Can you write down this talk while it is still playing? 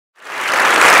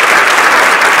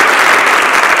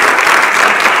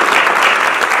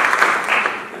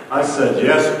I said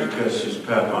yes because she's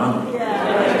Pat Bonham.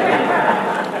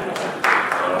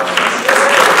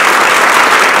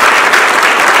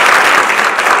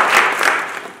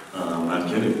 I'm not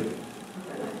kidding.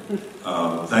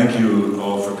 Thank you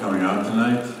all for coming out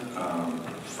tonight.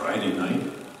 Friday night.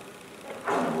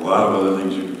 A lot of other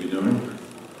things you could be doing.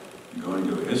 Going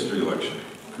to a history lecture.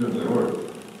 Good Lord.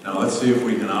 Now let's see if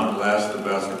we can outlast the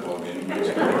basketball game.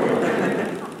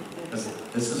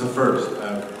 This is a first.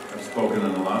 I've spoken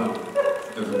in a lot of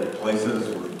different places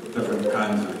with different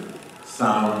kinds of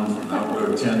sounds and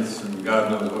outdoor tents and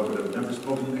God knows what, but I've never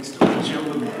spoken next to a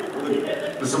gym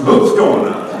with some hoops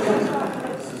going on.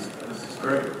 This is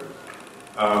great.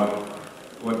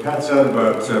 What Pat said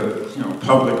about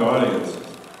public audiences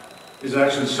is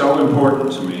actually so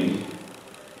important to me.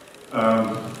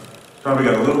 Probably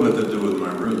got a little bit to do with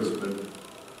my roots, but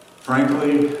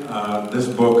frankly, this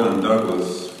book on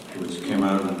Douglass, which came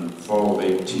out in fall of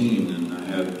 18, and I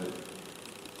had,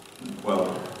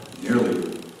 well,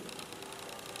 nearly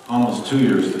almost 2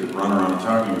 years to run around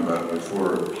talking about it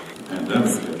before the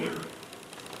pandemic hit.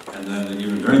 And then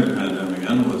even during the pandemic,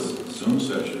 endless Zoom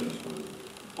sessions with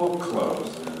book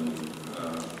clubs and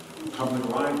public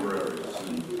libraries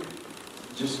and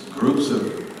just groups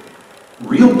of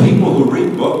real people who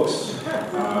read books.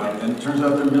 And it turns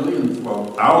out there are millions, well,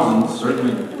 thousands,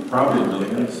 certainly, probably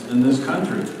millions in this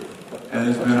country. And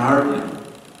it's been heartening.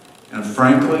 And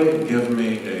frankly, it gives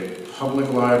me a public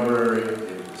library,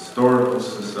 a historical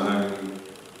society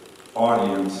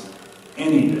audience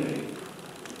any day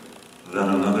than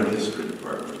another history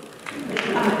department.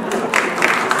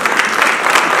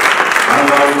 I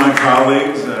love my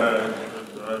colleagues.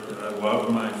 I love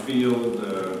my field.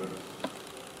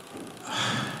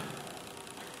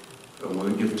 When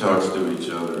we give talks to each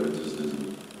other, it just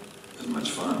isn't as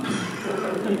much fun.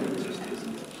 It just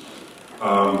isn't.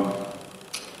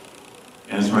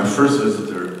 And it's my first visit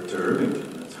to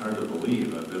Irvington. It's hard to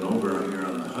believe. I've been over here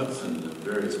on the Hudson at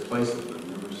various places, but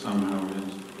never somehow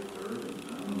managed to get to Irvington.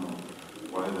 I don't know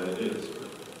why that is. But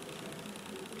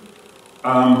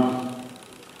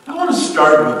I want to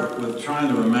start with trying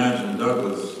to imagine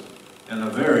Douglass in a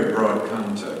very broad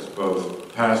context,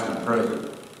 both past and present,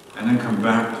 and then come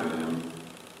back to him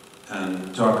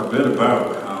and talk a bit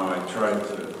about how I tried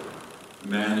to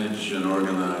manage and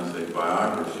organize a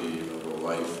biography of a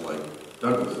life like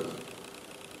Douglass's.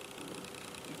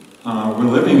 We're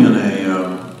living in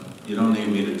a, you don't need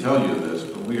me to tell you this,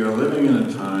 but we are living in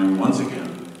a time, once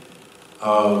again,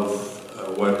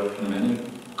 of what many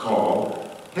call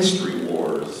history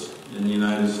wars in the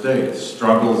United States,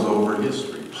 struggles over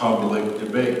history, public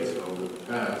debates over the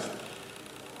past,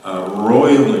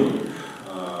 roiling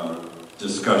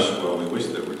discussion, well, we wish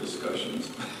there were discussions,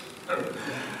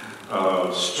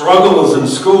 struggles in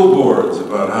school boards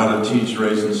about how to teach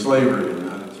race and slavery and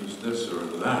how to teach this or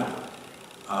that.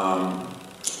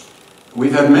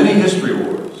 We've had many history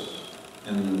wars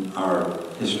in our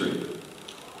history.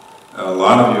 A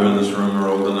lot of you in this room are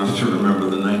old enough to remember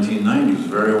the 1990s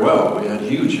very well. We had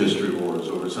huge history wars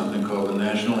over something called the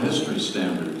National History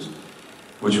Standards,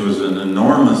 which was an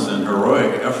enormous and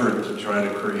heroic effort to try to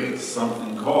create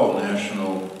something called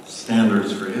national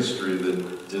standards for history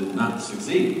that did not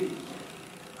succeed.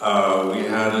 We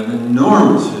had an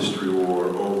enormous history war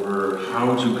over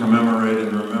how to commemorate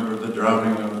and remember the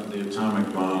dropping of the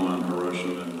atomic bomb on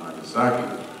Hiroshima and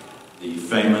Nagasaki, the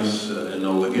famous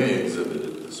Enola Gay exhibit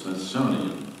at the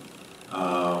Smithsonian,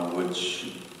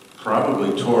 which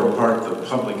probably tore apart the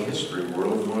public history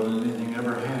world more than anything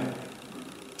ever had,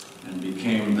 and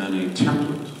became then a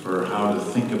template for how to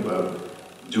think about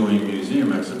doing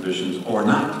museum exhibitions or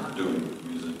not doing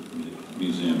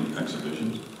museum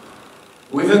exhibitions.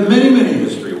 We've had many, many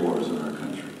history wars in our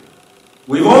country.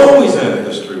 We've always had a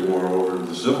history war over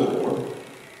the Civil War.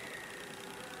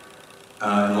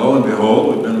 And lo and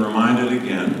behold, we've been reminded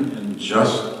again in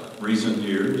just recent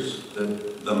years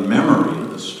that the memory,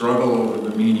 the struggle over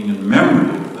the meaning and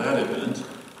memory of that event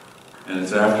and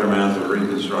its aftermath of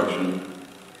Reconstruction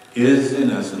is, in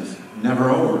essence, never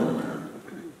over in America.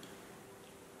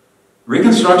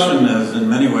 Reconstruction has, in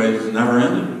many ways, never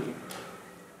ended.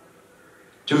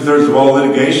 2/3 of all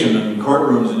litigation in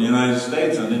courtrooms in the United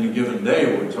States on any given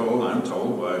day, we're told, I'm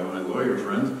told by my lawyer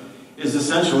friends, is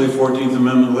essentially 14th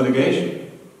Amendment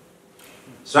litigation.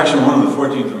 Section 1 of the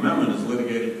 14th Amendment is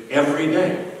litigated every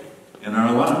day in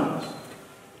our lives.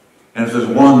 And if there's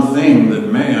one thing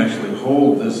that may actually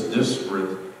hold this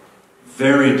disparate,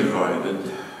 very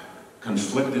divided,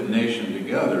 conflicted nation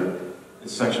together,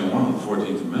 it's Section 1 of the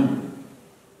 14th Amendment.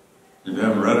 If you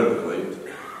haven't read it of late,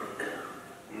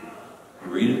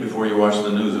 read it before you watch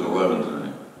the news at 11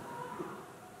 tonight.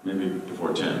 Maybe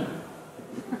before 10.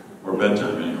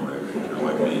 bedtime anyway, if you're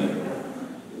like me.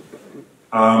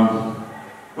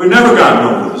 We've never gotten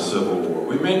over the Civil War.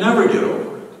 We may never get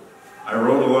over it. I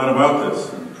wrote a lot about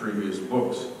this in previous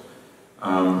books.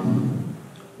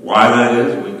 Why that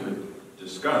is, we could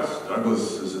discuss.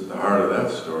 Douglass is at the heart of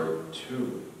that story,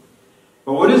 too.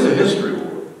 But what is a history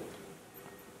war?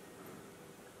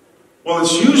 Well,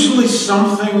 it's usually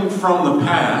something from the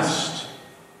past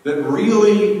that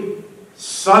really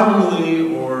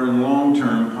suddenly, or in long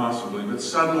term possibly, but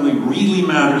suddenly really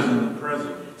matters in the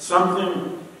present.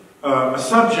 Something, a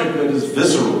subject that is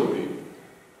visceral to people,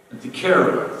 that they care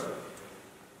about,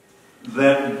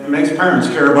 that makes parents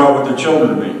care about what their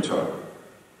children are being taught.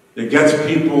 It gets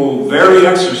people very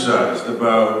exercised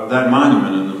about that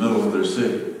monument in the middle of their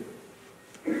city,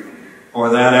 or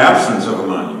that absence of a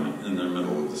monument in the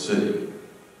middle of the city,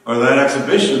 or that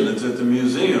exhibition that's at the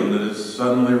museum that is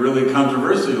suddenly really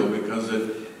controversial because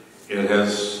it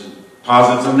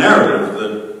posits a narrative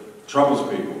that troubles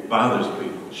people, bothers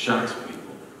people, shocks people.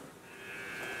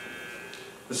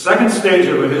 The second stage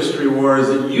of a history war is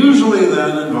it usually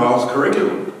then involves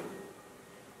curriculum.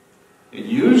 It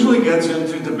usually gets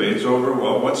into debates over,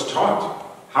 well, what's taught?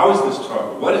 How is this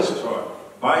taught? What is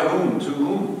taught? By whom? To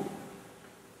whom?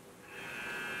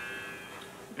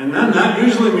 And then that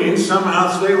usually means somehow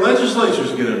state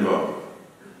legislatures get involved.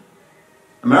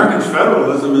 American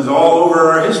federalism is all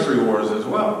over our history wars as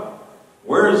well.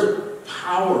 Where is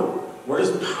power? Where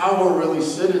does power really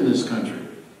sit in this country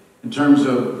in terms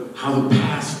of how the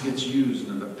past gets used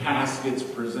and the past gets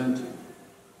presented?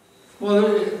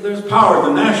 Well, there's power at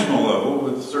the national level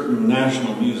with certain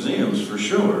national museums for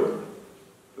sure.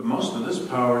 But most of this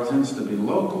power tends to be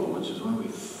local, which is why we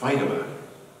fight about it.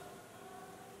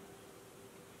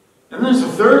 And there's a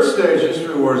third stage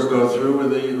history wars go through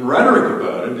with the rhetoric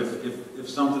about it. If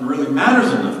something really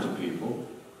matters enough to people,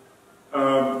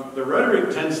 the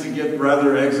rhetoric tends to get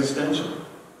rather existential.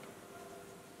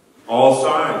 All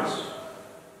sides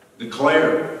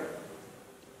declare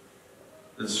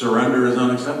that surrender is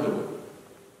unacceptable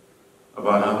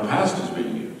about how the past is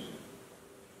being used.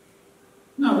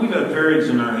 Now, we've had periods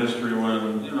in our history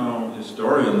when,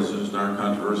 historians just aren't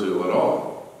controversial at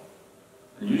all.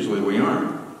 And usually we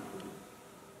aren't.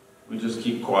 We just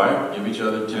keep quiet, give each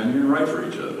other tenure, and write for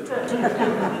each other.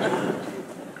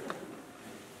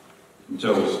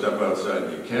 Until we step outside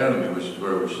the academy, which is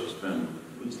where we should spend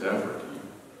at least half our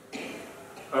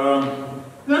time.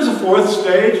 There's a fourth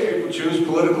stage. People choose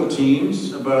political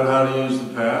teams about how to use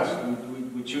the past.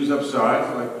 We choose up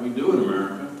sides like we do in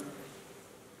America.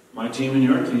 My team and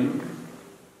your team.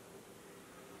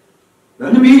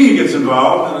 Then the media gets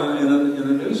involved in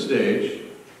a new stage,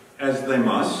 as they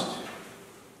must.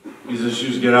 These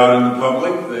issues get out in the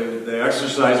public, they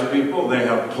exercise people, they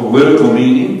have political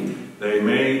meaning, they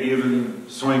may even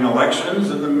swing elections,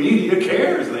 and the media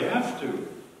cares, they have to.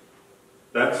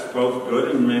 That's both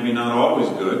good and maybe not always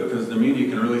good, because the media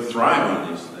can really thrive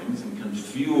on these things and can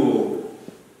fuel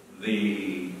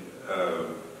the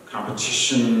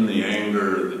competition, the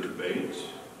anger, the debate.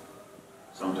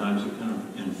 Sometimes it can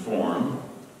inform.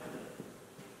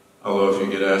 Although if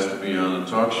you get asked to be on a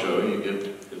talk show, you get,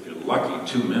 if you're lucky,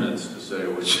 2 minutes to say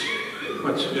what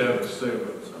you have to say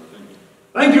about something.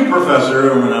 Thank you,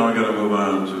 Professor. And now we've got to move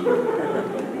on to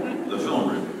the film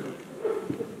review.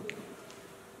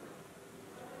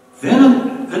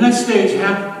 Then the next stage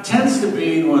tends to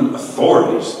be when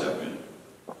authorities step in.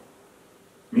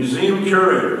 Museum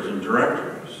curators and directors.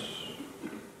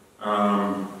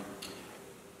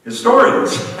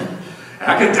 Historians.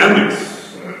 Academics.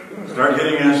 Start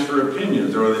getting asked for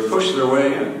opinions, or they push their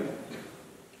way in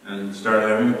and start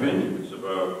having opinions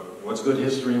about what's good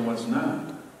history and what's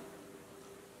not.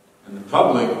 And the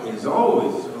public is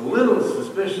always a little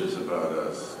suspicious about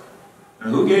us.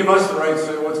 And who gave us the right to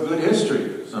say what's good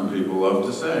history? Some people love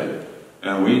to say.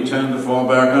 And we tend to fall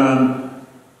back on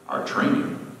our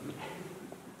training.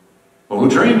 Well, who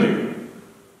trained you?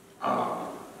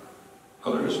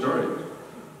 Other historians.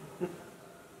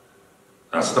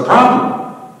 That's the problem.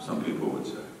 Some people would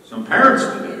say. Some parents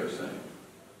today are saying.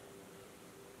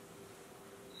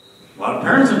 A lot of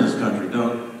parents in this country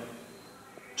don't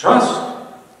trust.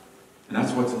 And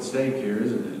that's what's at stake here,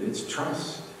 isn't it? It's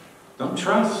trust. Don't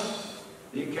trust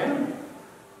the academy.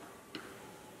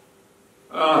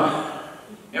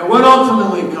 And what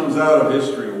ultimately comes out of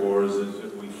history wars is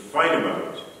that we fight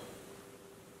about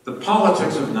the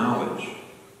politics of knowledge.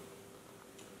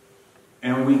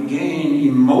 And we gain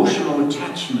emotional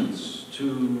attachments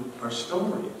to our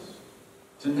stories,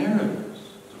 to narratives,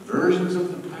 to versions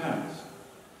of the past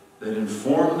that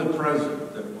inform the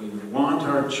present, that we want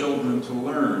our children to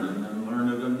learn and then learn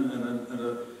it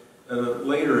at a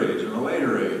later age and a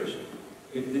later age.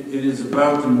 It is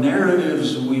about the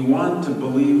narratives we want to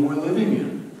believe we're living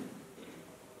in.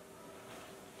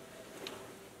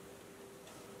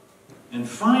 And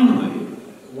finally,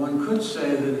 one could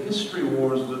say that history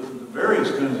wars, the various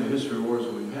kinds of history wars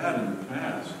that we've had in the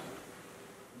past,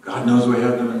 God knows we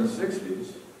had them in the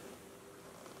 60s,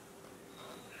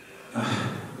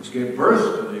 which gave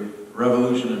birth to the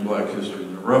revolution in black history,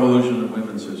 and the revolution in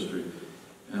women's history,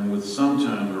 and with some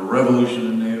time the revolution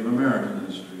in Native American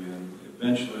history, and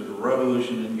eventually the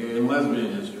revolution in gay and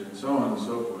lesbian history, and so on and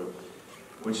so forth,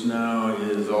 which now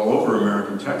is all over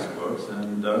American textbooks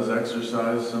and does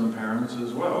exercise some parents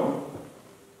as well.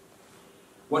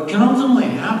 What can ultimately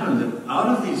happen that out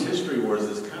of these history wars,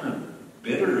 as kind of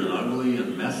bitter and ugly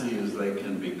and messy as they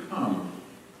can become,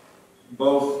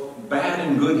 both bad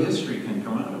and good history can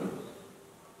come out of it.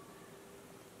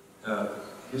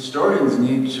 Historians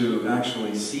need to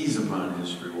actually seize upon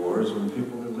history wars when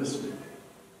people are listening.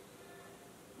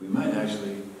 We might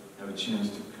actually have a chance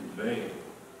to convey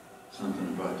something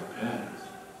about the past.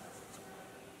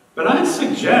 But I'd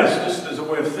suggest, just as a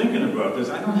way of thinking about this,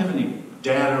 I don't have any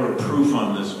data or proof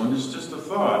on this one, it's just a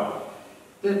thought,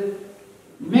 that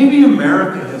maybe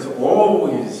America has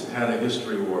always had a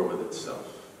history war with itself.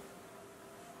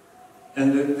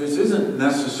 And that this isn't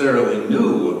necessarily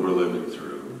new, what we're living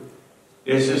through.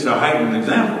 It's just a heightened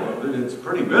example of it. It's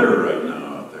pretty bitter right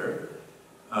now out there.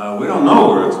 We don't know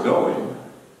where it's going.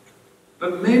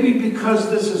 But maybe because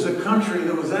this is a country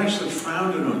that was actually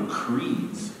founded on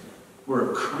creeds.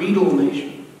 We're a creedal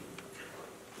nation.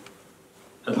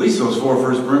 At least those four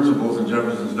first principles in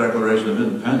Jefferson's Declaration of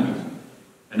Independence.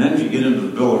 And then if you get into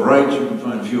the Bill of Rights, you can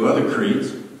find a few other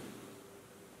creeds.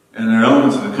 And there are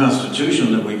elements of the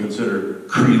Constitution that we consider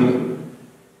creedal.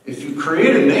 If you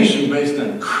create a nation based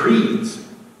on creeds,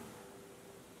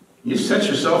 you set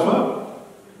yourself up.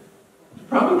 You're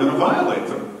probably going to violate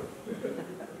them.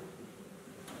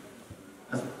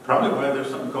 That's probably why there's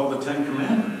something called the Ten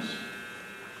Commandments.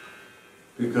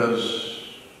 Because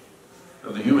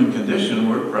of the human condition,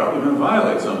 we're probably going to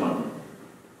violate some of them.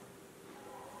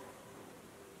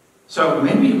 So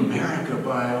maybe America,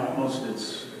 by almost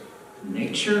its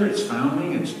nature, its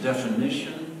founding, its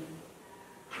definition,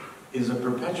 is a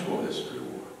perpetual history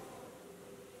war.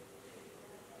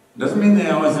 Doesn't mean they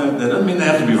always have. That doesn't mean they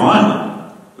have to be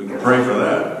violent. We can pray for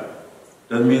that.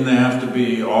 Doesn't mean they have to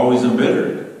be always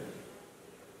embittered.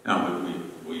 Now,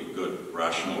 we good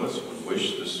rationalists would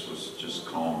wish this was just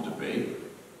calm debate,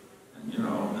 and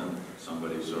then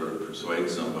somebody sort of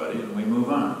persuades somebody, and we move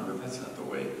on. But that's not the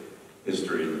way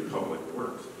history in the public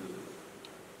works.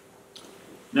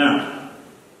 Now,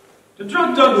 to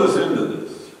draw Douglass into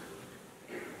this,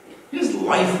 his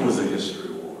life was a history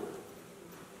war.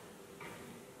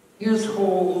 His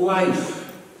whole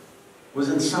life was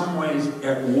in some ways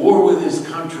at war with his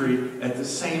country at the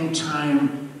same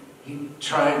time he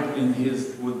tried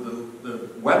with the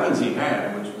weapons he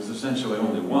had, which was essentially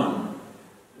only one,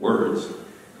 words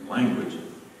and language,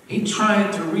 he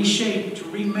tried to reshape, to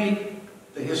remake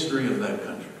the history of that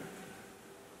country.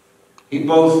 He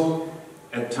both,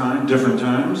 at different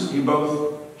times, he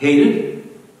both hated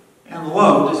and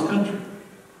loved his country.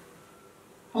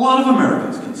 A lot of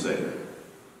Americans can say that.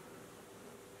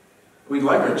 We'd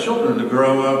like our children to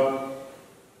grow up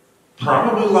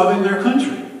probably loving their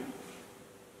country.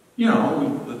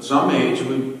 At some age,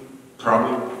 many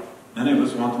of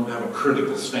us want them to have a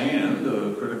critical stand,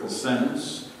 a critical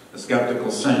sense, a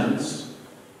skeptical sense.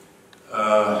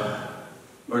 Or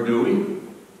do we?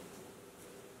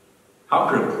 How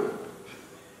critical?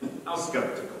 How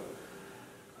skeptical?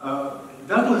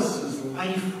 Douglass's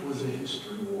life was a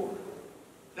history war.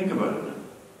 Think about it now.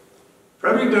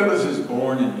 Frederick Douglass is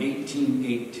born in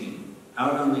 1818,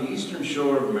 out on the eastern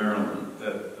shore of Maryland,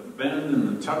 at the bend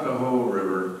in the Tuckahoe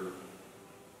River,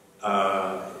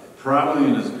 probably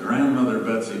in his grandmother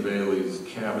Betsy Bailey's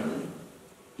cabin.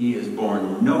 He is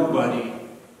born nobody,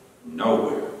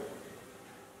 nowhere.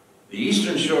 The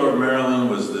eastern shore of Maryland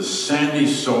was the sandy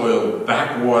soil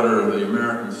backwater of the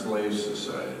American Slave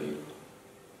Society.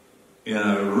 In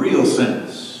a real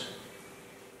sense,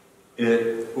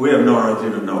 we have no right to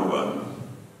even know about him,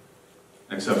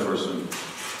 except for some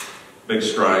big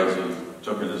strides he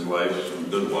took in his life, some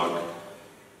good luck,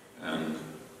 and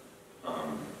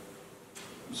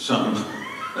some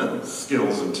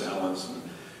skills and talents and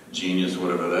genius,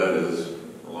 whatever that is,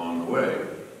 along the way.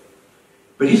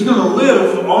 But he's going to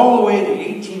live all the way to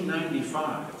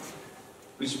 1895,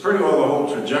 which is pretty well the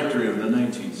whole trajectory of the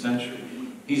 19th century.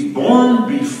 He's born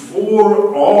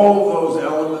before all those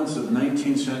elements of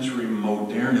 19th century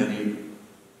modernity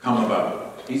come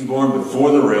about. He's born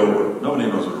before the railroad. Nobody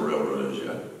knows what a railroad is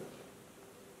yet.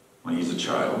 When he's a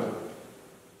child.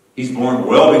 He's born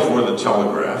well before the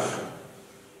telegraph.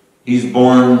 He's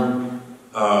born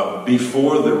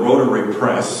before the rotary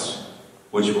press,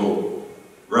 which will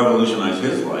revolutionize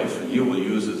his life, and he will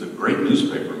use as a great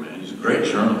newspaper man. He's a great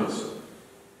journalist.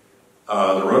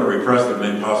 The rotary press that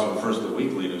made possible first the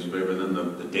weekly newspaper, then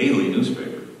the daily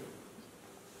newspaper.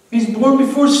 He's born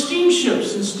before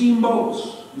steamships and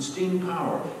steamboats and steam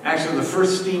power. Actually, the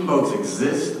first steamboats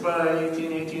exist by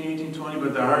 1818, 1820,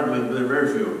 but they're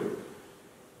very few.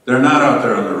 They're not out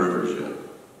there on the rivers yet.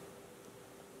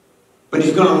 But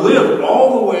he's going to live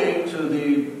all the way to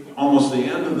almost the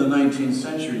end of the 19th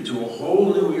century, to a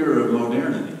whole new era of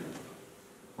modernity,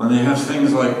 when they have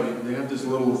things like, they have this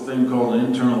little thing called an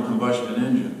internal combustion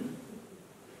engine.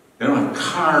 They don't have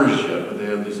cars yet, but they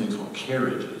have these things called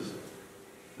carriages.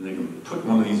 And they can put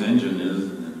one of these engines in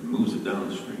and it moves it down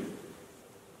the street.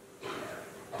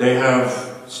 They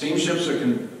have steamships that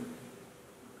can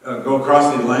go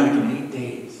across the Atlantic in 8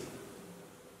 days,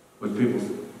 which people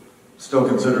still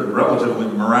consider relatively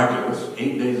miraculous.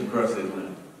 8 days across the Atlantic.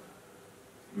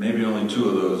 Maybe only 2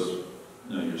 of those,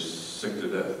 you're sick to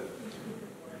death.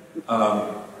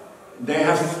 They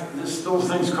have these little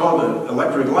things called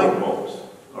electric light bulbs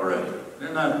already.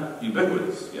 They're not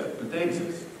ubiquitous yet, but they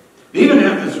exist. They even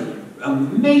have this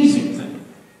amazing thing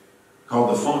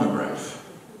called the phonograph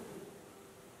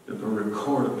that will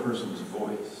record a person's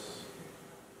voice.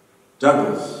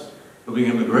 Douglass, who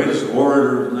became the greatest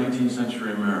orator of 19th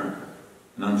century America,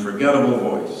 an unforgettable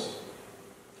voice,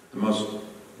 the most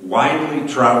widely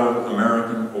traveled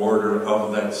American orator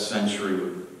of that century,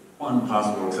 with one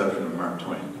possible exception of Mark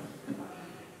Twain.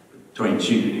 Twain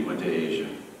cheated, he went to Asia.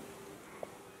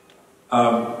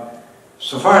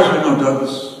 So far as we know,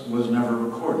 Douglass was never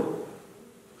recorded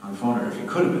on phonograph. He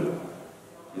could have been.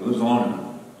 He lives long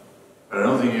enough. But I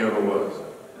don't think he ever was.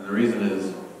 And the reason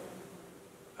is,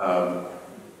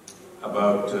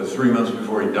 about 3 months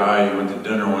before he died, he went to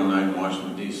dinner one night in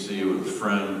Washington, D.C. with a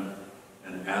friend.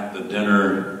 And at the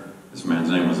dinner, this man's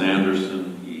name was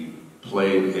Anderson, he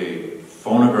played a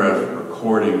phonograph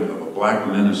recording of a black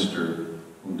minister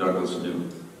whom Douglass knew.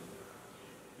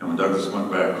 And when Douglass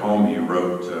went back home, he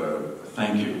wrote a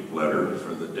thank you letter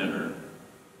for the dinner.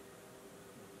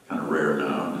 Kind of rare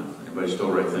now. Anybody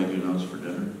still write thank you notes for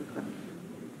dinner?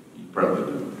 You probably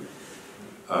do.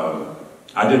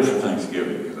 I did for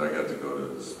Thanksgiving because I got to go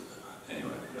to this.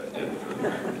 Anyway, I did.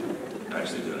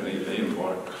 Actually did. I mean, they even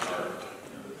bought a card to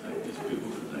thank these people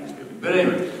for Thanksgiving. But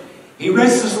anyway, he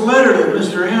writes this letter to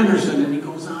Mr. Anderson, and he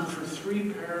goes on for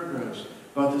 3 paragraphs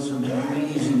about this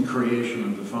amazing creation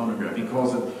of the phonograph. He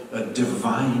calls it a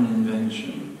divine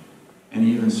invention. And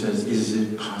he even says, is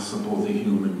it possible the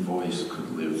human voice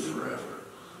could live forever?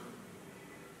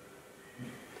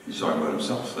 He's talking about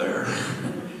himself there.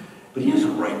 But he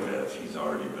doesn't write that if he's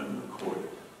already been recorded,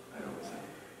 I don't think.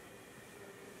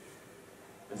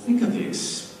 But think of the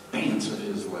expanse of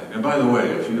his life. And by the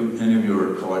way, if any of you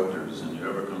are collectors and you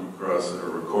ever come across a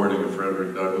recording of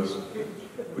Frederick Douglass,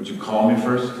 would you call me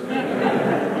first?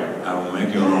 I will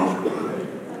make you an offer.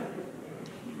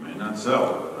 You may not sell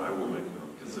it, but I will make you an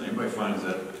offer. Because anybody finds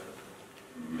that,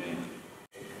 man.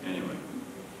 Anyway.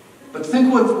 But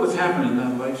think what's happened in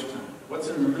that lifetime. What's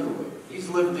in the middle of it? He's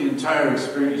lived the entire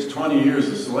experience, 20 years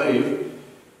a slave.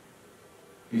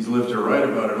 He's lived to write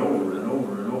about it over and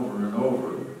over and over and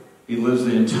over. He lives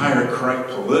the entire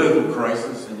political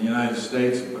crisis in the United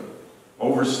States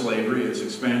over slavery, its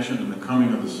expansion, and the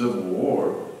coming of the Civil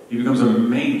War. He becomes a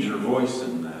major voice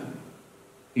in that.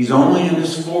 He's only in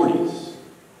his 40s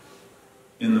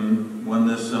when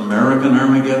this American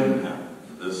Armageddon happened,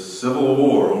 this Civil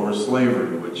War over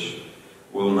slavery, which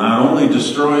will not only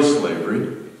destroy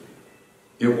slavery,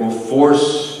 it will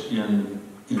force in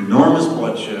enormous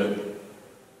bloodshed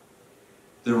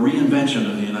the reinvention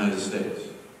of the United States.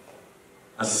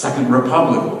 A second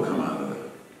republic will come out of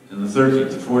it in the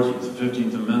 13th, the 14th, the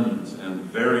 15th Amendments and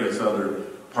various other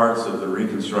parts of the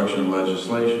Reconstruction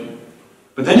legislation.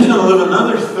 But then he's going to live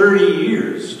another 30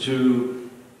 years to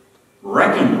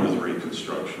reckon with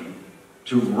Reconstruction,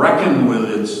 to reckon with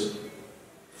its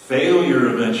failure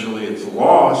eventually, its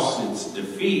loss, its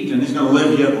defeat, and he's going to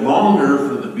live yet longer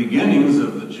for the beginnings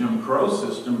of the Jim Crow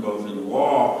system, both in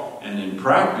law and in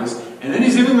practice. And then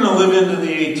he's even going to live into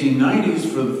the 1890s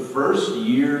for the first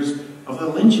years of the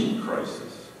lynching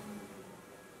crisis.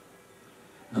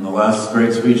 And the last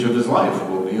great speech of his life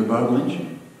will be about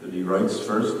lynching, that he writes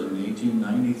first in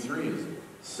 1893 as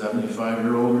a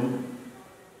 75-year-old man.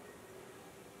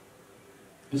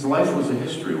 His life was a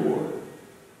history war.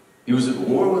 He was at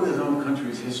war with his own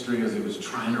country's history as he was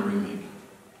trying to remake it.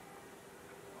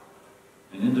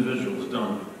 And individuals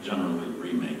don't generally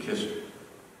remake history.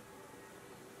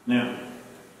 Now,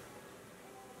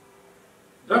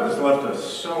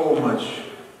 so much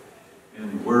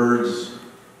in words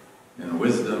and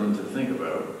wisdom to think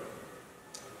about.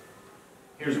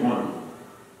 Here's one.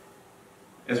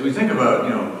 As we think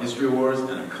about, history wars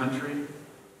in a country,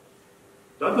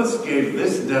 Douglass gave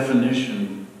this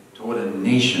definition to what a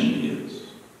nation is.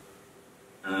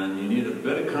 And you need a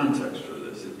bit of context for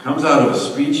this. It comes out of a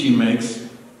speech he makes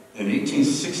in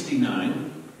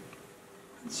 1869.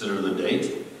 Consider the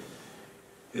date.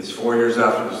 It's 4 years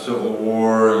after the Civil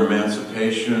War and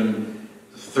Emancipation.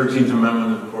 The 13th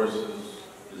Amendment, of course,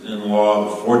 is in law.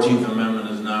 The 14th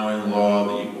Amendment is now in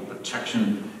law. The Equal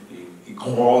Protection, the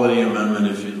Equality Amendment,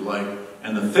 if you'd like.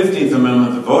 And the 15th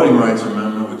Amendment, the Voting Rights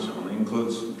Amendment, which only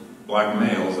includes black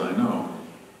males, I know.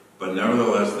 But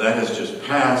nevertheless, that has just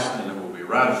passed, and it will be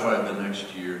ratified the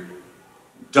next year.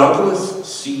 Douglass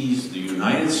sees the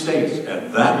United States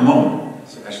at that moment,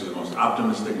 it's actually the most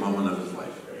optimistic moment of his life.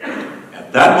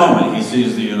 At that moment, he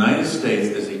sees the United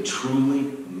States as a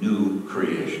truly new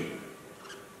creation.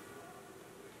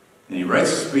 And he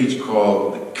writes a speech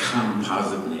called The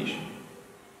Composite Nation.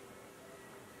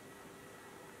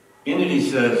 In it he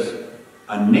says,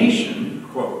 a nation,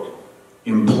 quote,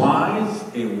 implies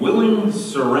a willing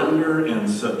surrender and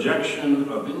subjection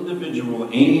of individual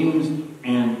aims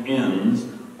and ends,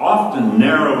 often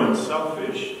narrow and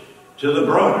selfish, to the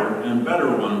broader and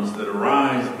better ones that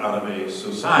arise out of a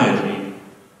society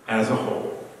as a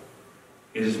whole.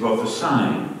 It is both a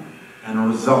sign and a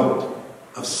result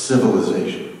of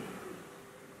civilization.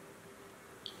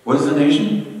 What is a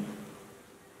nation?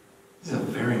 This is a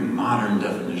very modern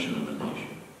definition of a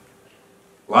nation.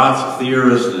 Lots of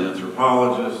theorists and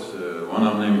anthropologists, one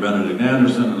of them named Benedict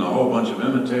Anderson, and a whole bunch of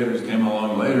imitators came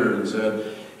along later and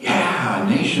said, yeah, a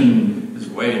nation is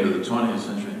way into the 20th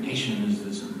century. A nation is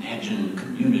this imagined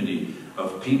community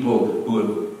of people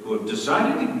who have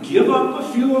decided to give up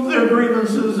a few of their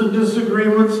grievances and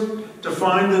disagreements to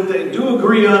find that they do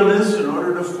agree on this in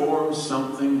order to form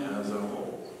something as a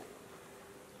whole.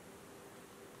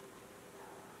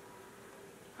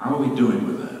 How are we doing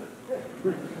with that?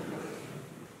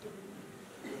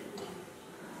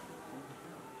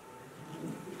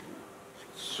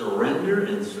 Surrender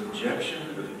and subjection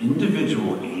of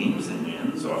individual aims and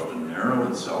ends, often narrow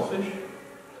and selfish.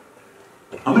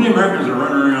 How many Americans are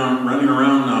running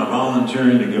around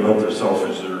volunteering to give up their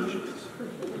selfish urges?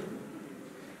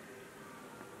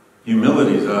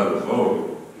 Humility is out of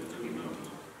vogue.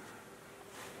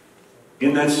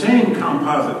 In that same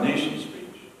Composite Nation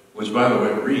speech, which by the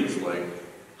way reads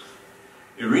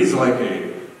like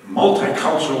a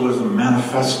multiculturalism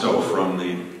manifesto from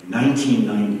the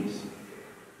 1990s.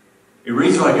 It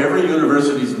reads like every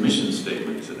university's mission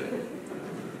statement today.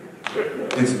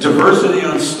 It's diversity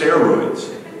on steroids.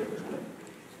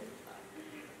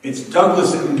 It's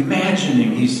Douglass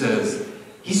imagining, he says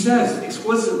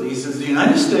explicitly, he says, the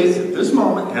United States at this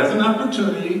moment has an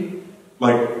opportunity,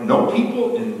 like no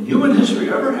people in human history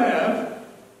ever have,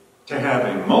 to have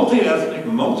a multi-ethnic,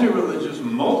 multi-religious,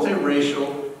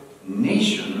 multi-racial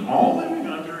nation, all living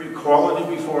under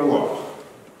equality before law.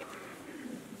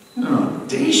 An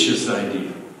audacious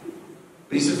idea.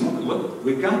 But he says, look,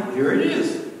 we've got, here it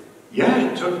is.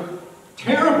 Yeah, it took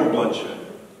terrible bloodshed.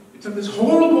 It took this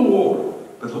horrible war.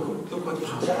 But look what's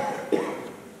possible.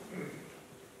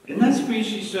 In that speech,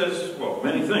 he says, well,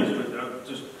 many things, but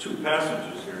just two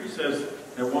passages here. He says,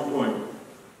 at one point,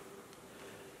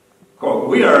 quote,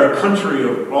 we are a country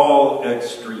of all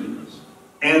extremes,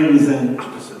 ends and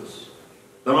opposites.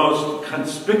 The most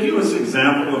conspicuous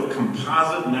example of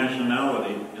composite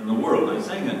nationality in the world. Now, he's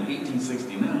saying in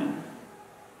 1869.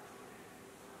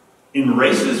 In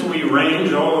races, we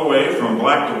range all the way from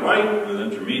black to white with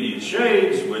intermediate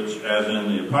shades, which, as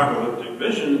in the apocalyptic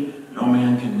vision, no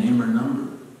man can name or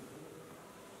number.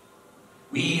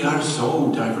 We are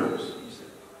so diverse, he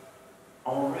said,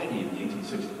 already in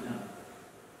 1869.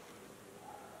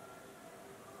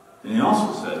 And he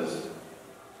also says,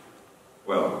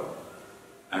 well,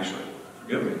 actually,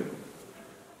 forgive me,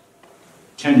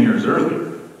 10 years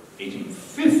earlier,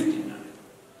 1859,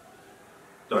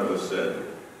 Douglass said,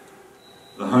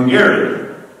 the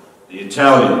Hungarian, the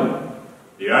Italian,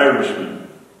 the Irishman,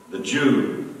 the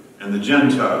Jew, and the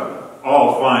Gentile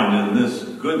all find in this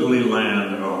goodly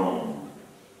land a home.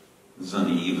 This is on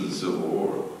the eve of the Civil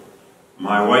War.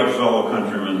 My white fellow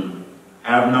countrymen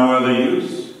have no other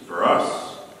use for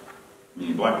us,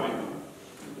 meaning black people,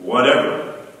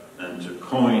 whatever, than to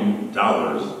coin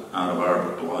dollars out of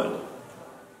our blood.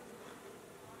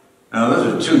 Now,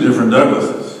 those are two different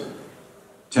Douglasses,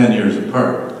 10 years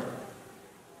apart.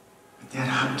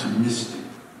 That optimistic,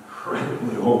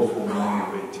 incredibly hopeful moment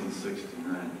of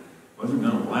 1869 wasn't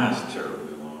going to last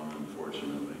terribly long,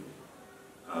 unfortunately.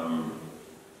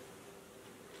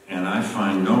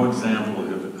 find no example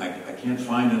of I can't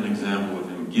find an example of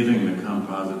him giving the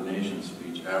Composite Nation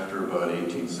speech after about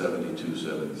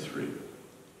 1872-73.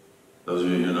 Those of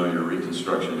you who know your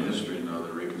Reconstruction history know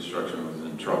that Reconstruction was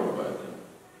in trouble by then.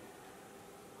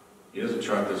 He doesn't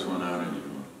trot this one out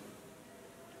anymore.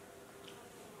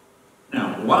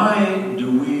 Now, why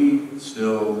do we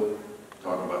still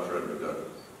talk about Frederick Douglass?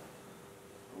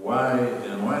 Why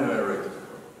did I write this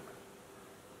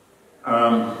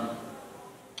book?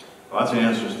 Lots of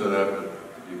answers to that,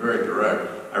 but to be very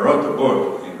direct, I wrote the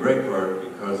book in great part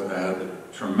because I had the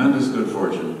tremendous good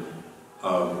fortune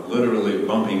of literally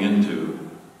bumping into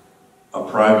a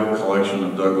private collection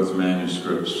of Douglass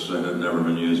manuscripts that had never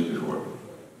been used before.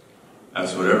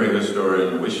 That's what every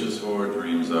historian wishes for,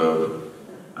 dreams of.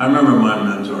 I remember my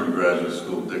mentor in graduate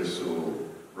school, Dick Sewell,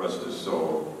 rest his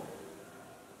soul,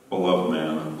 beloved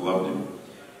man, I loved him.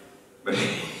 But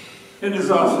in his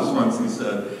office once he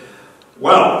said,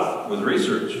 well, with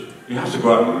research, you have to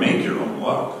go out and make your own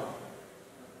luck.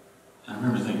 And I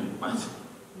remember thinking, what?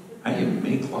 How do you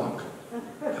make luck?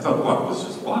 I thought luck was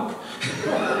just luck. He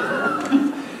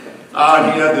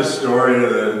had this story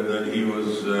that he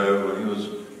was, when he was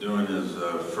doing his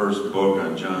first book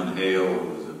on John Hale, who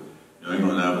was a New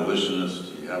England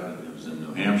abolitionist. He was in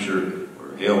New Hampshire,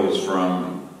 where Hale was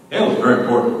from. Hale was very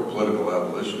important political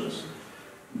abolitionist.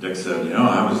 Dick said, you know,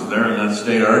 I was there in that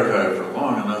state archive for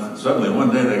long enough, and suddenly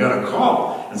one day they got a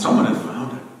call, and someone had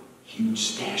found a huge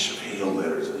stash of Hale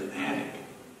letters in an attic.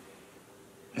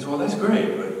 I said, well, that's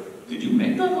great, but did you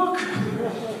make that luck?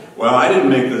 Well, I didn't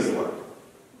make this luck.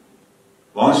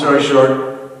 Long story short,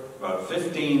 about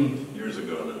 15 years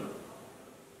ago now,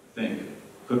 I think,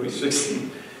 could be 16,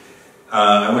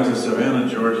 I went to Savannah,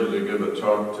 Georgia to give a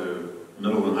talk to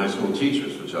middle and high school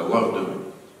teachers, which I love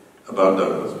doing, about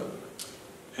Douglass.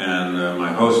 And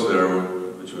my host there,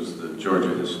 which was the Georgia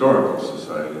Historical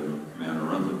Society, the man who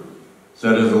runs it,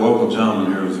 said, there's a local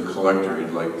gentleman here who's a collector,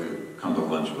 he'd like to come to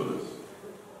lunch with us.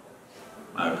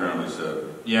 I apparently said,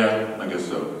 yeah, I guess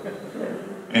so.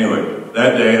 Anyway,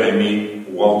 that day I meet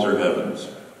Walter Evans,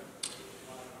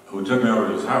 who took me over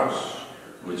to his house,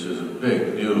 which is a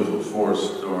big, beautiful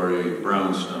 4-story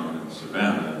brownstone in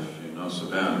Savannah. If you know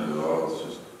Savannah at all, it's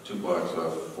just 2 blocks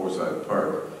off Forsyth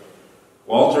Park.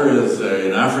 Walter is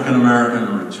an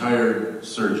African-American retired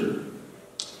surgeon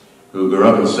who grew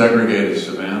up in segregated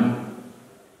Savannah,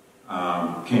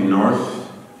 came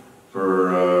north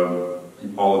for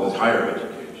all of his higher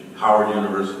education, Howard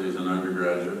University as an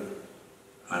undergraduate,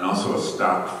 and also a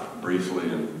stop briefly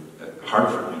at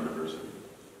Hartford University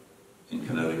in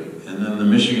Connecticut, and then the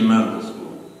Michigan Medical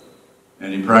School.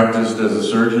 And he practiced as a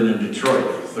surgeon in Detroit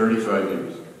for 35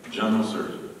 years, general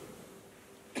surgeon.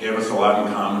 He gave us a lot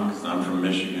in common because I'm from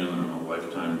Michigan, I'm a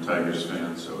lifetime Tigers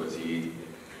fan, so is he.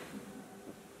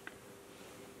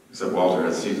 Except Walter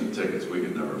had season tickets, we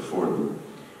could never afford them.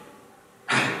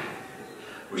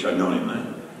 Wish I'd known him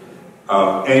then.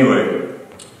 Anyway,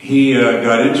 he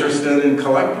got interested in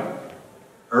collecting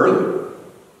early,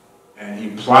 and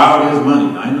he plowed his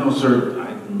money. I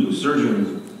knew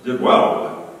surgeons did well,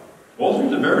 but Walter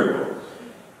did very well.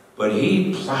 But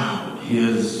he plowed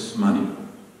his money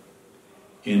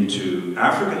into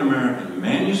African-American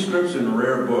manuscripts and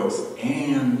rare books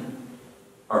and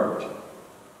art.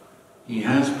 He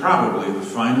has probably the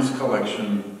finest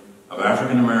collection of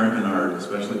African-American art,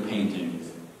 especially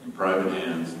paintings, in private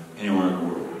hands, anywhere in the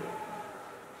world.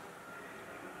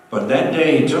 But that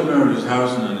day he took me over to his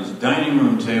house, and on his dining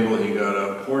room table he got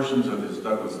out portions of his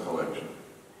Douglass collection,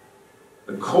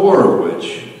 the core of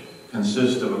which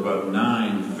consists of about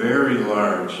 9 very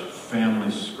large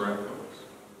family scrapbooks,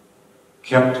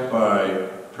 kept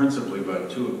principally by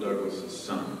 2 of Douglass's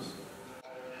sons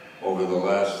over the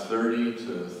last 30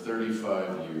 to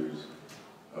 35 years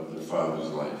of their father's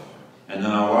life. And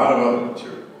then a lot of other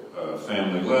material,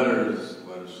 family letters,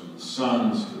 letters from the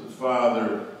sons to the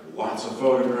father, lots of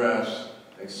photographs,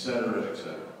 etc.,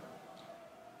 etc.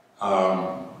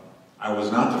 I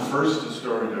was not the first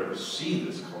historian to ever see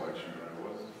this collection, but I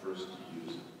was the first to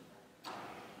use it.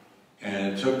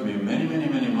 And it took me many, many,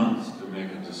 many months to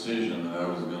make a decision that I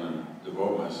was going to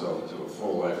devote myself to a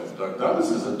full life of Douglass.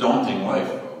 Douglass is a daunting life,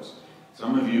 folks.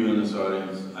 Some of you in this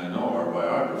audience, I know, are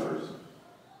biographers.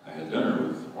 I had dinner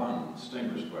with one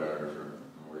distinguished biographer,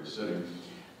 where he's sitting.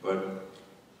 But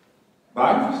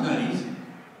biography's not easy.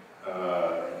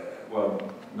 Well,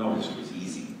 no history is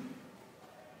easy.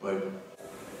 But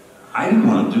I didn't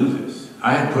want to do this.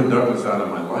 I had put Douglass out of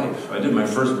my life. I did my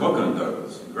first book on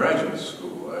Douglass in graduate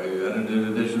school. I edited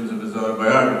editions of his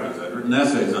autobiographies. I'd written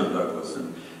essays on Douglass.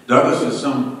 And Douglass is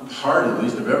some part, at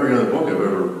least, of every other book I've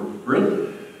ever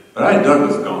written. But I had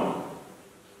Douglass gone.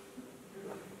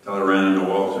 Until I ran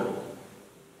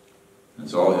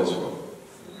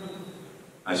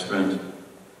I spent,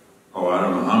 I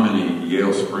don't know how many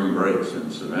Yale spring breaks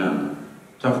in Savannah.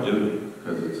 Tough duty,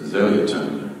 because it's azalea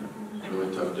time there. It's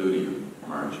really tough duty in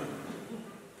March.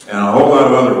 And a whole lot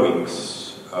of other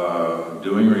weeks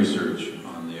doing research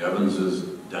on the Evanses'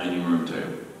 dining room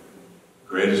table.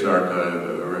 Greatest archive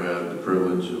I've ever had the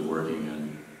privilege of working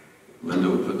in. Linda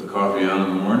would put the coffee on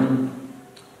in the morning.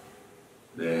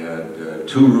 They had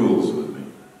 2 rules with me.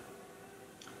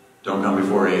 Don't come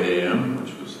before 8 a.m.,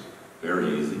 which was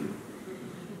very easy.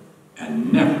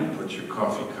 And never put your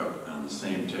coffee cup on the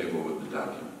same table with the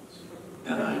documents.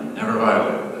 And I never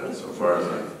violated that so far as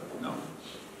I know.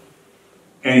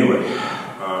 Anyway,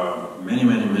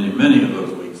 many of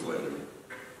those weeks later,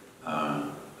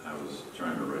 I was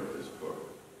trying to write this book.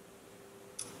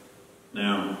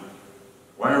 Now,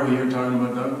 why are we here talking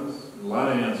about Douglass? A lot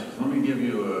of answers. Let me give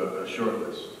you a short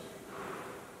list.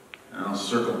 And I'll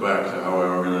circle back to how I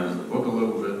organized the book a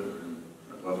little bit, and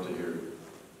I'd love to hear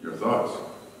your thoughts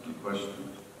and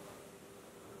questions.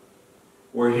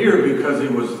 We're here because he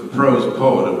was the prose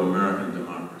poet of American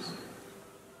democracy.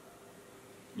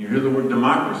 You hear the word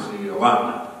democracy a lot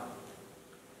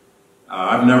now.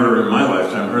 I've never in my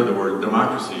lifetime heard the word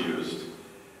democracy used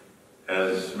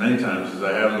as many times as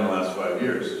I have in the last 5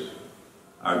 years.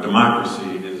 Our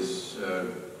democracy is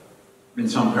in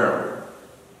some peril.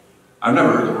 I've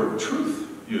never heard the word truth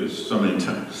used so many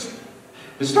times.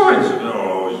 Historians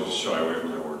always just shy away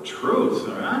from the word truth.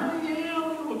 Yeah,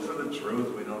 we look for the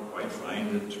truth. We don't quite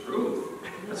find the truth.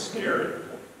 That's scary.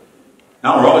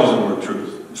 Now we're always in the word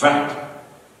truth. In fact,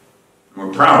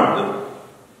 we're proud that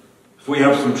if we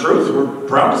have some truth, we're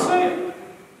proud to say it.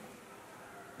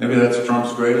 Maybe that's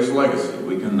Trump's greatest legacy.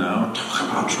 We can now talk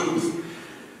about truth.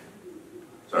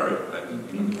 Sorry, I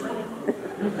didn't mean to bring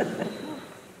him up.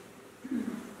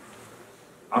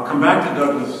 I'll come back to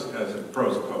Douglass as a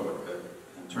prose poet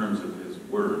in terms of his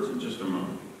words in just a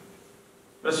moment.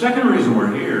 The second reason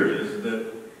we're here is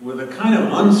that with a kind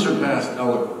of unsurpassed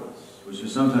eloquence, which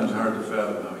is sometimes hard to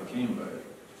fathom how he came by it,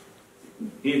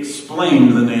 he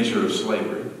explained the nature of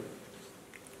slavery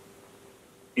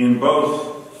in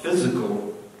both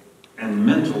physical and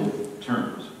mental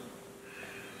terms,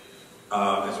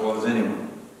 as well as anyone,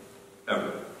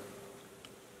 ever.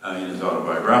 In his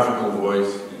autobiographical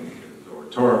voice, in his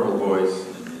oratorical voice,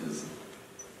 in his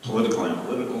political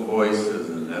analytical voice, as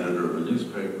an editor of a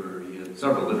newspaper, he had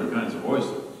several different kinds of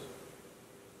voices.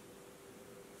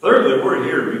 Thirdly, we're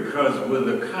here because with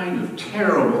a kind of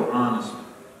terrible honesty,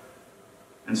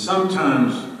 and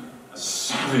sometimes a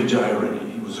savage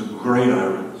irony, he was a great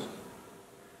ironist.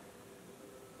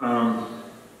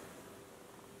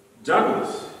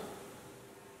 Douglass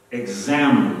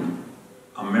examined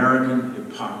American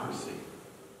hypocrisy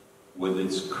with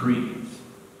its creeds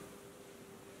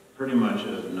pretty much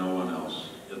as no one else,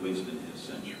 at least in his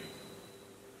century.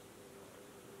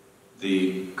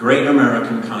 The great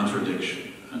American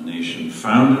contradiction, a nation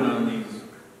founded on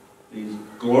these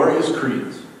glorious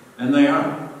creeds, and they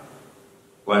are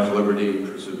life, liberty,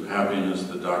 pursuit of happiness,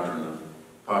 the doctrine of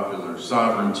popular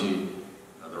sovereignty,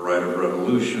 the right of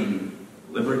revolution,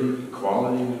 liberty,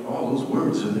 equality, all those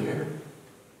words are there.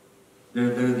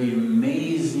 They're the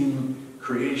amazing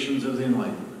creations of the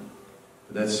Enlightenment.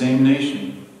 That same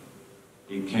nation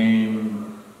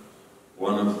became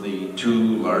one of the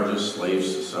 2 largest slave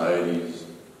societies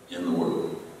in the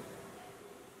world.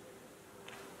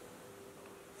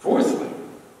 Fourthly,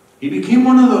 he became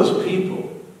one of those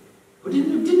people who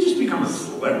didn't just become a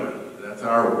celebrity. That's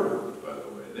our word, by the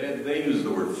way. They used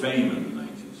the word fame in the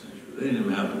 19th century. They didn't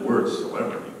even have the word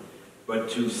celebrity. But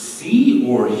to see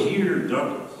or hear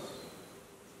Douglass,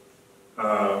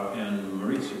 and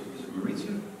Maurizio, is it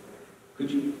Maurizio? Could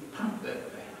you pop that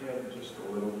ahead just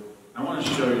a little? I want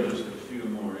to show you just a few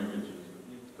more images.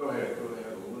 Go ahead, a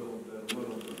little bit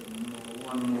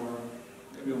more, one more,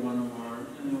 maybe one more,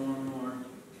 and one more.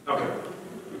 Okay.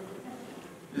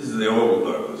 This is the old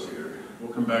Douglass here.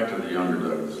 We'll come back to the younger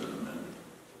Douglass in a minute.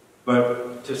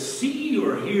 But to see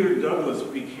or hear Douglass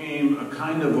became a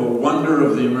kind of a wonder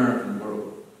of the American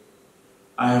world.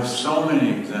 I have so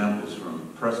many examples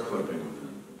from press clippings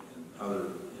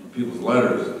and people's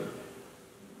letters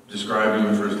describing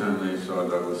the first time they saw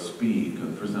Douglass speak,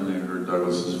 and the first time they heard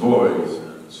Douglass's voice,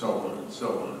 and so on and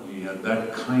so on. He had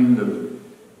that kind of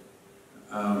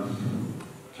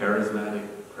charismatic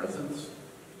presence,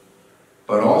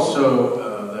 but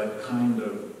also that kind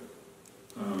of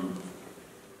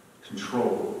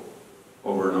control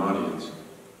over an audience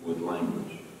with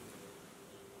language.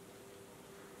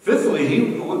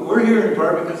 Fifthly, we're here in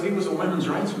part because he was a women's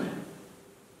rights man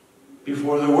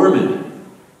before there were many.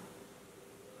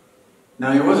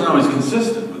 Now, he wasn't always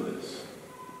consistent with this.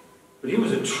 But he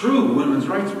was a true women's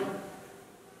rights man.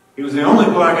 He was the only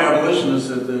black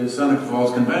abolitionist at the Seneca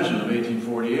Falls Convention of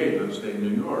 1848, upstate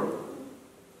New York.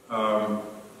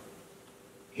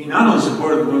 He not only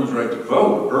supported the women's right to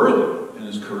vote early in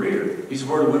his career, he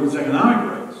supported women's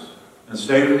economic rights in the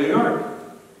state of New York.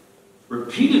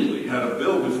 Repeatedly had a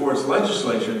bill before its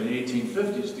legislature in the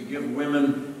 1850s to give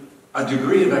women a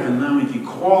degree of economic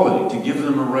equality, to give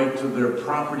them a right to their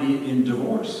property in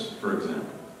divorce, for example,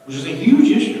 which is a huge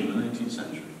issue in the 19th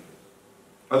century.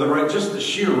 Or the right, just the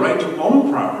sheer right to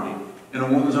own property in a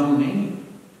woman's own name,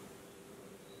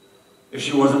 if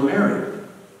she wasn't married,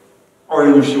 or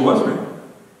even if she was married.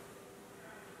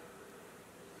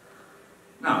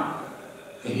 Now,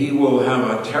 he will have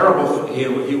a terrible,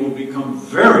 he will become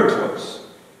very close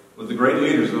with the great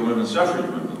leaders of the women's suffrage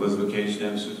movement, Elizabeth Cady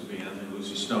Stanton, Susan B. Anthony,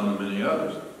 Lucy Stone, and many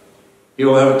others. He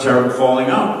will have a terrible falling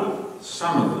out with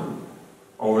some of them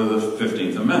over the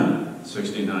 15th Amendment,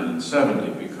 69 and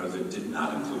 70, because it did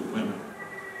not include women.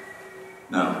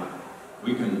 Now,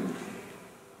 we can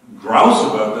grouse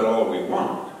about that all we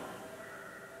want.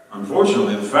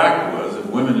 Unfortunately, the fact was, if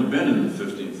women had been in the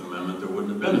 15th Amendment, there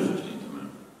wouldn't have been a 15th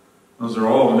Amendment. Those are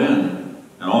all men,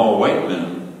 and all white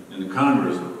men in the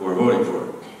Congress who are voting for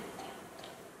it.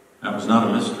 That was not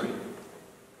a mystery.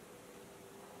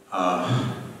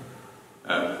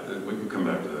 We can come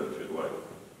back to that if you'd like.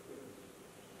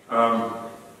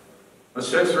 But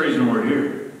that's the reason we're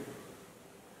here.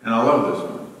 And I love this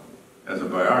one as a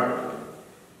biography.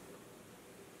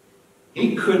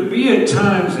 He could be at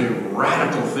times a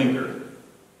radical thinker,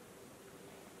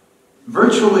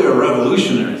 virtually a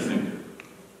revolutionary thinker.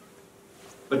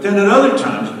 But then at other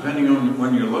times, depending on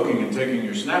when you're looking and taking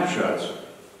your snapshots,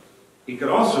 he could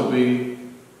also be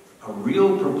a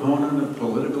real proponent of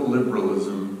political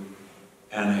liberalism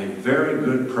and a very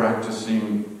good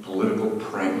practicing political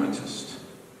pragmatist.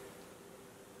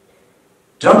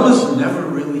 Douglass never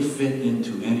really fit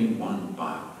into any one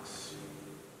box.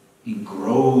 He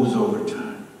grows over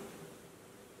time.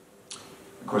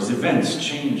 Of course, events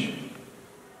change him.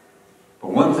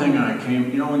 But one thing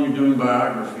you know, when you're doing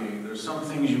biography, there's some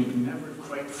things you never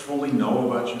quite fully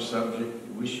know about your subject.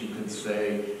 You wish you could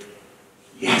say,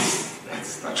 yes,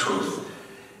 that's the truth.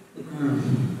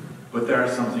 But there are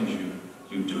some things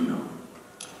you do know.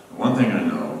 One thing I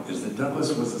know is that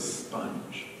Douglass was a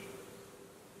sponge.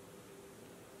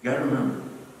 You gotta remember,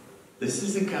 this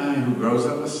is a guy who grows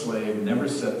up a slave, never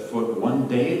set foot one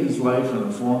day in his life in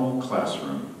a formal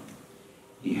classroom.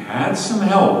 He had some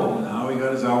help in how he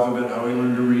got his alphabet, how he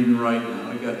learned to read and write, and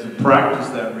how he got to practice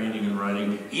that reading and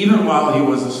writing, even while he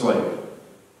was a slave.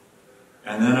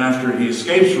 And then after he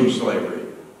escapes from slavery,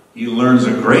 he learns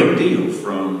a great deal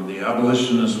from the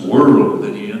abolitionist world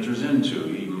that he enters into.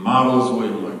 He models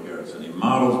William Lloyd Garrison, he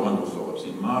models Wendell Phillips,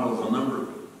 he models a number of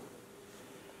people.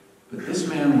 But this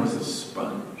man was a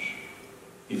sponge.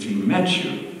 If he met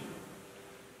you,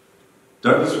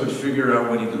 Douglass would figure out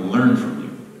what he could learn from you.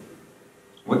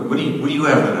 What do you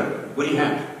have that What do you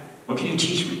have? What can you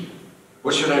teach me?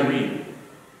 What should I read?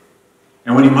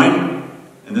 And when he might,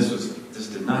 and this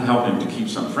did not help him to keep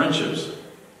some friendships,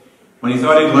 when he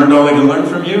thought he'd learned all he could learn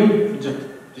from you, he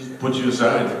just put you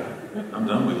aside. I'm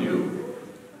done with you.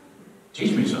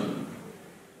 Teach me something.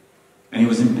 And he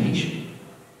was impatient.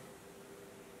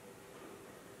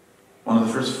 One of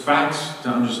the first facts to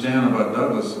understand about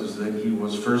Douglass is that he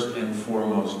was first and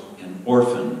foremost an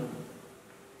orphan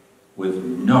with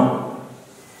no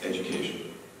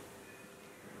education.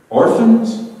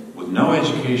 Orphans with no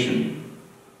education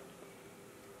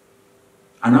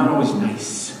are not always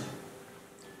nice.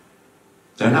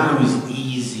 They're not always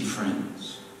easy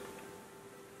friends.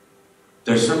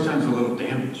 They're sometimes a little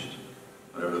damaged,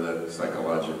 whatever that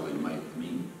psychologically might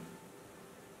mean.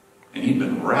 And he'd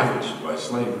been ravaged by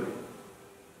slavery.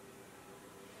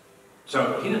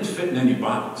 So he didn't fit in any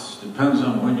box. Depends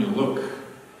on when you look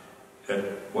at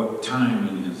what time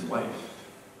in his life.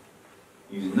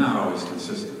 He's not always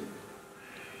consistent.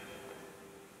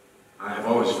 I have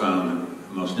always found that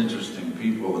the most interesting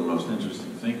people and most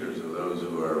interesting thinkers are those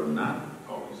who are not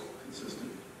always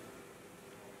consistent.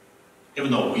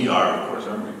 Even though we are, of course,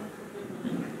 aren't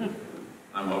we?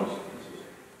 I'm always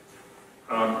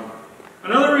consistent.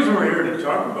 Another reason we're here to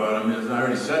talk about him is, I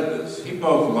already said this, he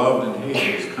both loved and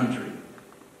hated his country.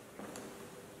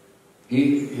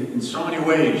 In so many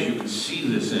ways, you can see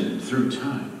this through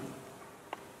time.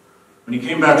 When he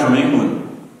came back from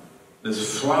England,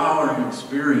 this flowering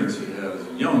experience he had as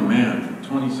a young man from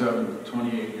 27 to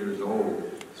 28 years old,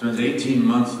 spends 18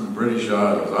 months in the British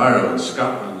Isles, Ireland,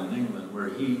 Scotland, and England, where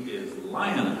he is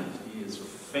lionized, he is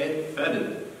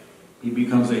feted. He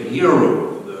becomes a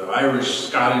hero of the Irish,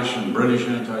 Scottish, and British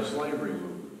anti-slavery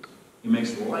movements.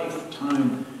 makes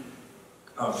lifetime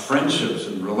friendships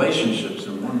and relationships,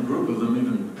 and one group of them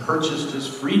even purchased his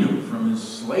freedom from his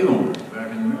slave owners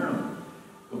back in Maryland.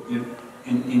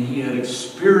 And he had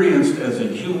experienced as a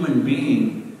human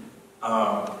being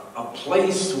a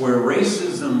place where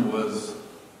racism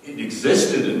it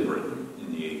existed in Britain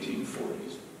in the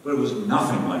 1840s, but it was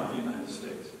nothing like the United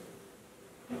States.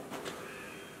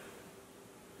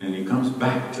 And he comes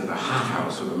back to the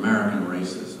hothouse of American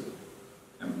racism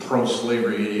and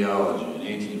pro-slavery ideology in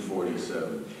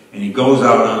 1847. And he goes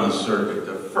out on the circuit.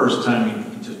 The first time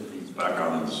he's back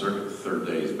out on the circuit, the third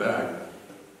day he's back.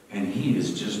 And he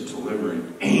is just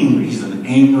delivering angry. He's an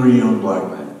angry young black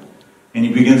man. And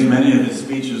he begins many of his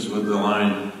speeches with the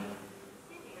line,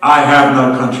 "I have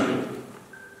no country.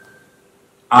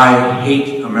 I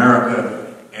hate America,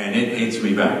 and it hates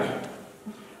me back."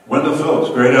 Wendell Phillips,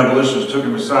 great abolitionist, took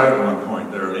him aside at one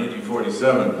point there in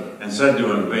 1847 and said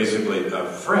to him basically,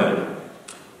 "Fred,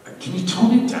 can you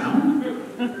tone it down?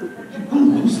 You're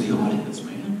going to lose the audience,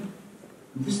 man.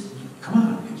 Come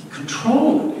on,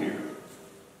 control it here."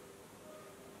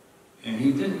 And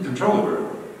he didn't control it very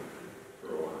well for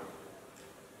a while.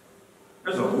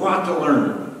 There's a lot to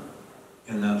learn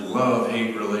in that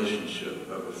love-hate relationship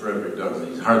of Frederick Douglass.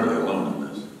 He's hardly alone in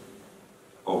this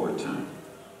over time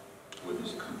with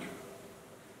his country.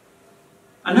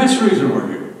 And that's the reason we're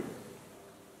here.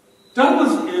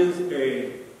 Douglass is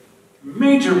a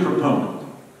major proponent,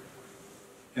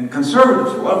 and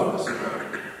conservatives love this guy,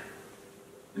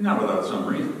 and not without some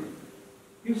reason.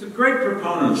 He's a great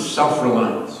proponent of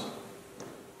self-reliance.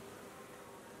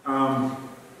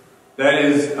 That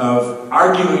is, of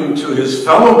arguing to his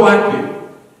fellow black people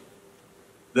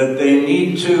that they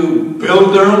need to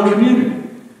build their own community.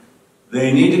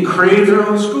 They need to create their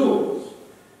own schools.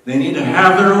 They need to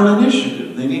have their own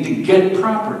initiative. They need to get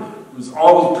property. He was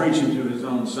always preaching to his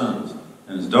own sons,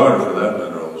 and his daughter, for that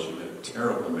matter, although she had a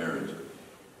terrible marriage.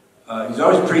 He's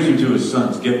always preaching to his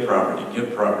sons, get property,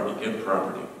 get property, get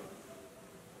property.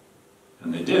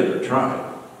 And they did, or tried.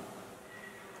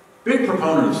 Big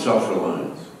proponent of self-reliance.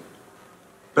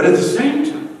 But at the same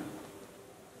time,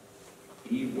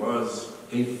 he was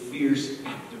a fierce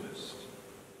activist.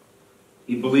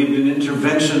 He believed in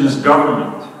interventionist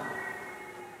government.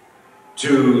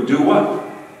 To do what?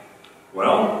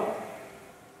 Well,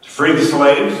 to free the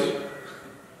slaves,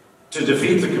 to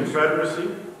defeat the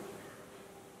Confederacy,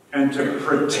 and to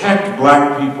protect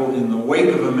black people in the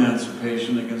wake of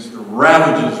emancipation against the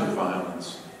ravages of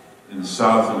violence in the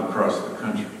South and across the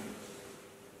country.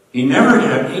 He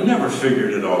never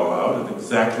figured it all out of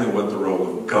exactly what the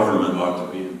role of government ought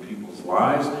to be in people's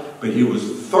lives, but he was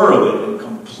thoroughly and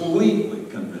completely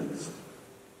convinced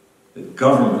that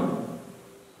government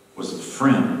was the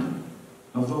friend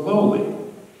of the lowly.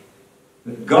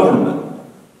 That government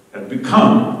had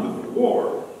become, with the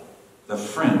war, the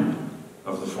friend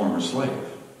of the former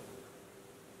slave.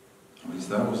 At least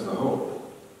that was the hope.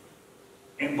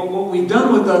 But what we've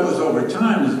done with Douglass over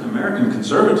time is American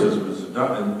conservatism,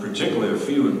 and particularly a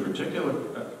few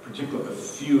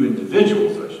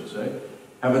individuals, I should say,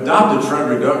 have adopted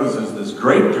Frederick Douglass as this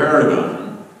great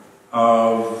paragon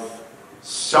of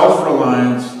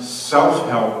self-reliance,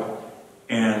 self-help,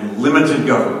 and limited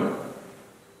government.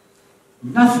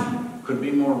 Nothing could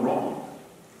be more wrong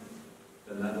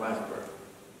than that last part.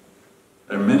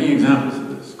 There are many examples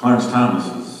of this. Clarence Thomas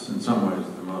is, in some ways,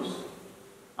 the most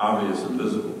obvious and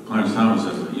visible. Clarence Thomas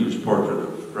has a huge portrait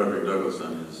of Frederick Douglass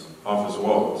on his office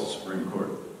wall at the Supreme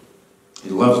Court. He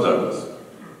loves Douglass,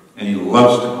 and he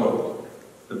loves to quote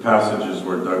the passages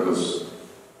where Douglass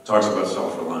talks about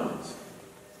self-reliance.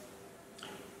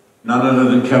 None other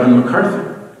than Kevin McCarthy,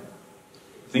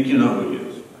 I think you know who he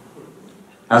is,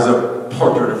 has a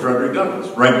portrait of Frederick Douglass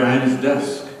right behind his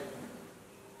desk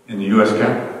in the U.S.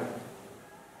 Capitol.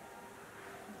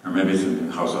 Or maybe it's in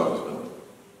the House Office building.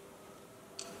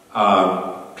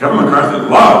 Kevin McCarthy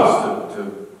loves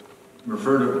to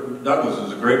refer to Douglass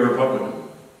as a great Republican.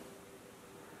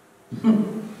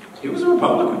 He was a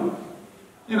Republican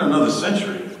in another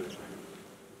century,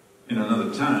 in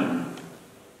another time,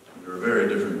 under a very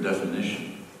different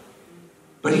definition.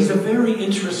 But he's a very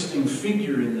interesting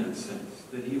figure in that sense,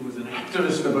 that he was an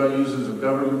activist about uses of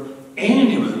government, and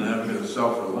he was an advocate of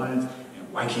self-reliance,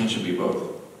 and why can't you be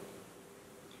both?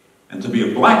 And to be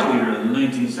a black leader in the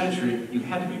 19th century, you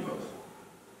had to be both.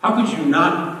 How could you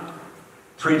not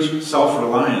preach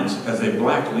self-reliance as a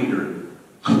black leader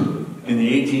in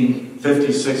the 1850s,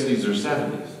 60s, or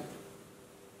 70s?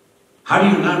 How do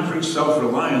you not preach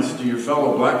self-reliance to your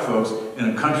fellow black folks in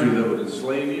a country that would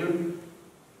enslave you,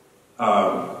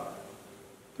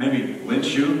 maybe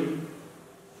lynch you,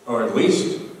 or at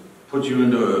least put you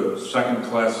into a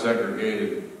second-class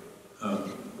segregated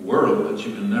world that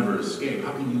you can never escape.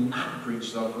 How can you not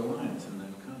preach self-reliance in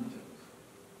that context?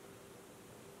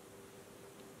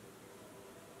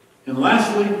 And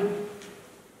lastly,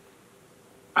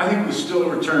 I think we still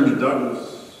return to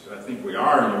Douglass. I think we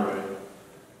are anyway,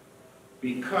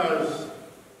 because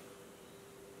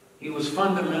he was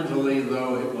fundamentally,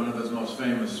 though one of his most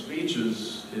famous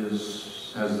speeches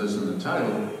has this in the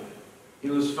title, he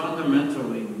was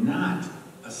fundamentally not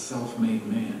a self-made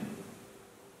man.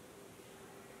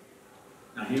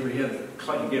 Now here he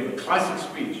gave a classic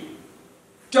speech,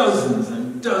 dozens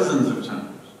and dozens of times.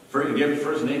 He gave it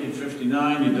first in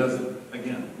 1859, he does it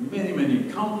again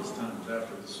many, countless times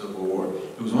after the Civil War.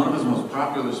 It was one of his most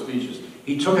popular speeches.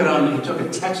 He took a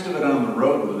text of it on the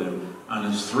road with him on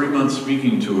his 3-month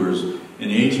speaking tours in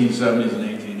the 1870s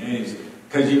and 1880s,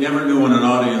 because he never knew in an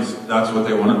audience that's what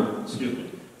they wanted,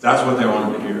 that's what they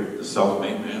wanted to hear, the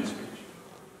self-made man speech.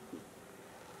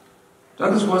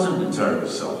 Douglass wasn't entirely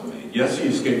self-made. Yes, he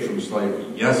escaped from slavery.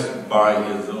 Yes, by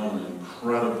his own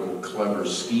incredible, clever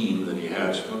scheme that he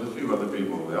hatched with a few other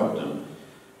people who helped him,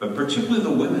 but particularly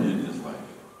the women in his life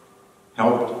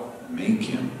helped make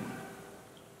him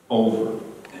over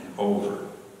and over.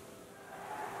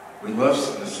 We love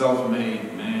the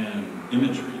self-made man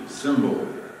imagery, symbol,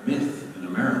 myth in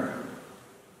America.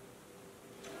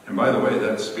 And by the way,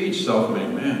 that speech,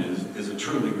 Self-Made Man, is a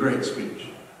truly great speech.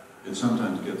 It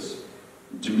sometimes gets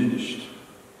diminished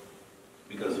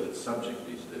because of its subject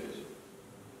these days.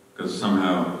 Because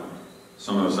somehow,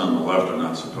 some of us on the left are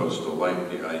not supposed to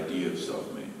like the idea of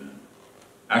self-made men.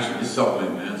 Actually, this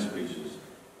self-made man speech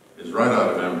is right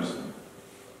out of Emerson.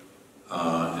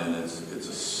 And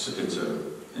it's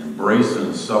an embrace and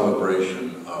a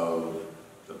celebration of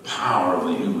the power of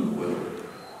the human will.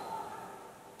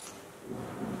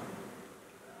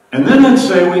 And then I'd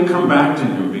say we come back to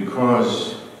him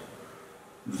because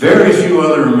very few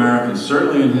other Americans,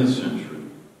 certainly in his century,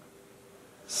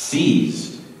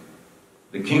 seized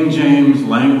the King James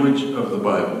language of the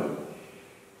Bible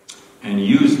and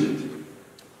used it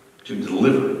to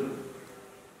deliver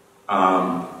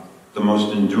the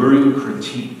most enduring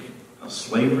critique of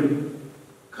slavery,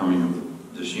 coming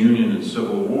of disunion and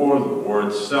civil war, the war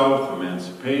itself,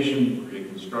 emancipation,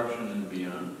 Reconstruction, and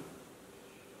beyond.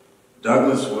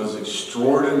 Douglass was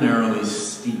extraordinarily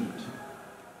steeped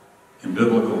in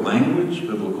biblical language,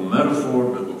 biblical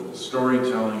metaphor, biblical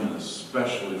storytelling, and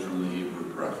especially from the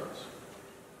Hebrew prophets.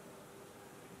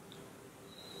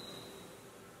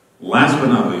 Last but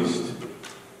not least,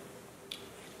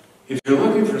 if you're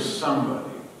looking for somebody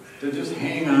to just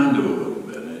hang on to a little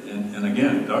bit, and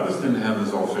again, Douglass didn't have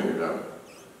this all figured out.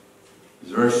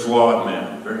 He's a very flawed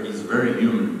man. He's very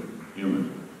human.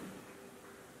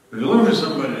 But if you're looking for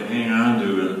somebody to hang on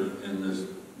to in this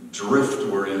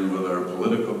drift we're in with our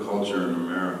political culture in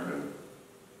America,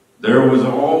 there was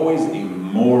always a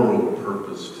moral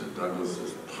purpose to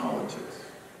Douglass's politics.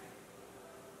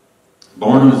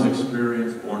 Born of his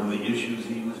experience, born of the issues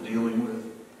he was dealing with,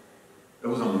 there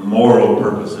was a moral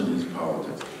purpose in his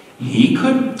politics. He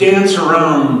could dance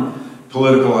around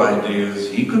political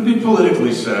ideas. He could be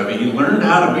politically savvy. He learned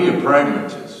how to be a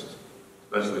pragmatist,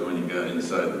 especially when he got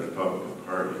inside the Republican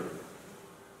Party.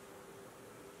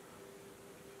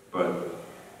 But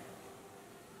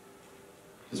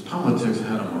his politics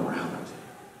had a morality.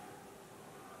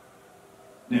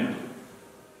 Now,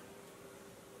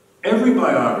 every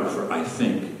biographer, I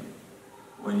think,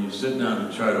 when you sit down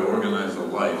to try to organize a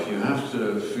life, you have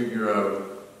to figure out,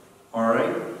 all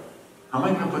right, how am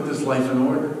I going to put this life in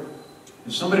order?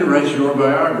 If somebody writes your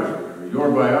biography,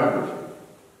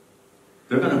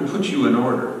 they're going to put you in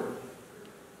order.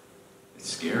 It's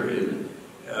scary, isn't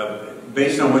it?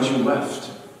 Based on what you left,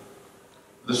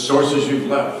 the sources you've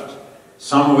left.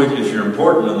 Some of which, if you're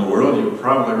important in the world, you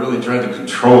probably really tried to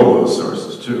control those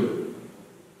sources too.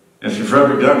 If you're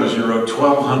Frederick Douglass, you wrote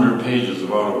 1,200 pages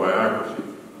of autobiography.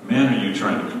 Man, are you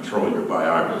trying to control your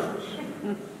biographers?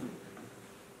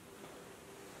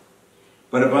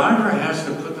 But a biographer has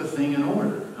to put the thing in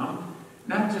order.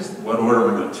 Not just what order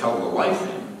we're going to tell the life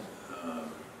in,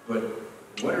 but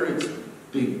what are its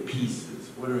big pieces?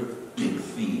 What are its big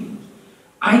themes?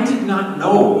 I did not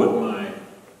know what my,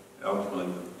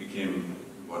 ultimately became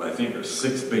what I think are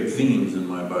 6 big themes in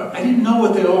my bio. I didn't know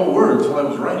what they all were until I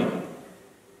was writing it,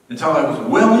 until I was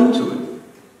well into it.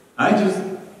 I just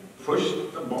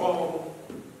pushed the ball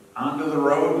onto the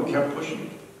road and kept pushing it.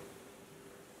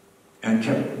 And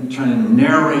kept trying to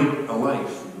narrate a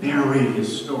life, narrate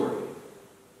his story.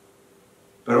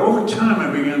 But over time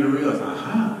I began to realize,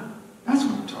 aha, that's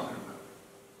what I'm talking about.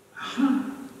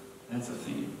 Aha, that's a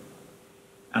theme.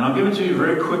 And I'll give it to you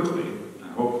very quickly, I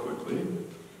hope quickly.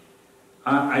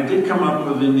 I did come up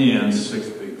with, in the end, 6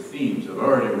 big themes. I've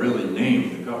already really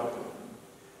named a couple.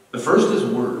 The first is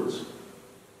words.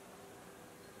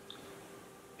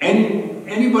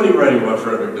 Anybody writing about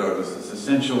Frederick Douglass is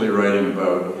essentially writing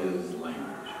about his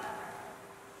language.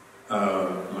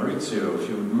 Maurizio, if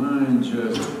you would mind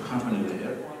just popping it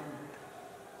ahead one.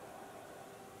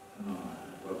 Oh,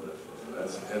 I love that photo.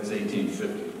 That's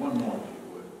 1850. One more, if you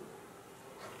would.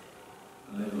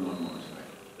 And then one more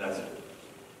second. That's it.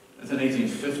 That's an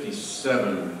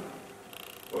 1857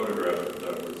 photograph of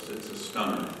Douglass. It's a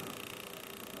stunner.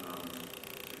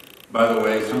 By the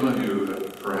way, some of you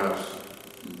have perhaps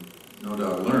no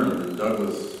doubt learned that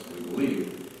Douglass, we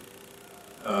believe,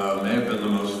 may have been the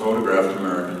most photographed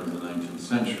American of the 19th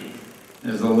century.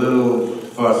 There's a little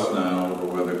fuss now over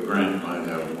whether Grant might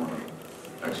have more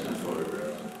excellent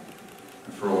photographs.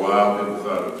 And for a while, people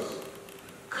thought it was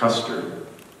Custer.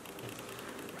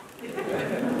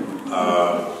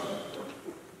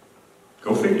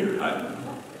 Go figure, I don't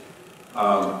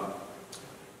know.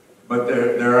 But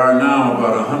there are now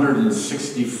about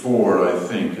 164, I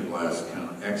think, at last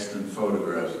count, extant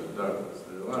photographs of Douglass.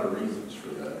 There are a lot of reasons for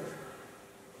that.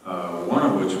 One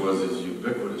of which was his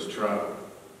ubiquitous travel,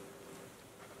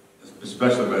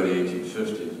 especially by the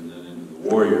 1850s and then into the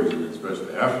war years and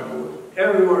especially after the war.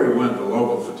 Everywhere he went, the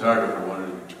local photographer wanted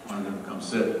him to come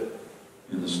sit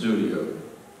in the studio.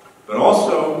 But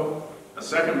also, a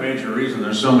second major reason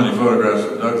there's so many photographs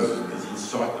of Douglass is because he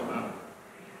sought them out.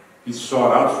 He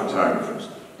sought out photographers,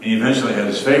 and he eventually had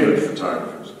his favorite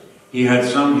photographers. He had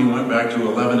some he went back to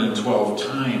 11 and 12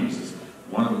 times.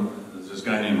 One of them was this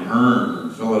guy named Hearn in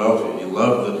Philadelphia. He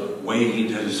loved the way he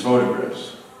did his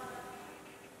photographs.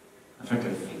 In fact,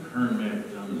 I think Hearn may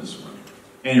have done this one.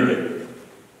 Anyway,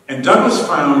 and Douglass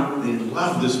found that he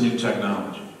loved this new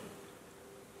technology,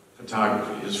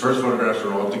 photography. His first photographs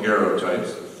were all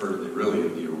daguerreotypes, really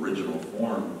the original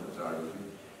form of photography.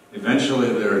 Eventually,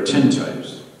 there are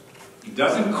tintypes. He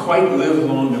doesn't quite live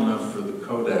long enough for the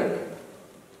Kodak.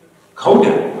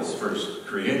 Kodak was first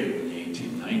created in the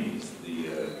 1890s.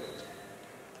 The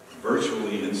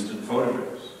virtually instant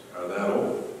photographs are that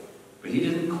old. But he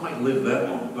didn't quite live that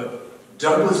long. But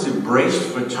Douglass embraced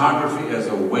photography as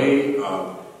a way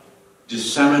of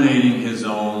disseminating his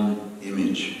own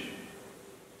image.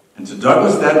 And to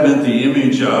Douglass, that meant the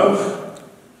image of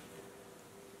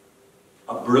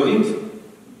a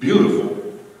brilliant, beautiful,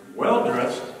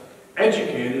 well-dressed,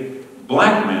 educated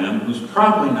black man who's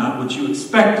probably not what you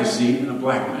expect to see in a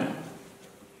black man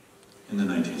in the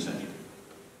 19th century.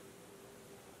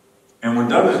 And when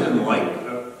Douglass didn't like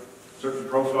a certain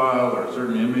profile or a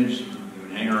certain image, he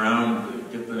would hang around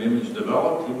to get the image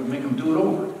developed, he would make him do it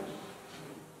over.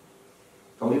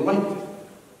 So he liked it.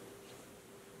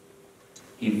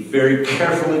 He very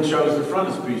carefully chose the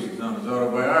frontispieces on his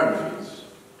autobiographies.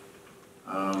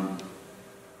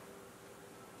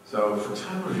 So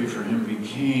photography for him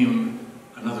became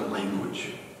another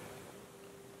language.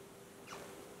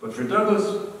 But for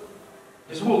Douglass,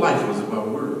 his whole life was about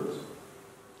words.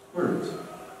 Words.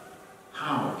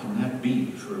 How can that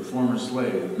be for a former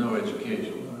slave with no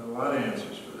education? Well, a lot of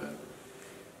answers for that.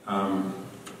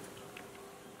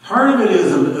 Part of it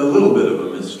is a little bit of a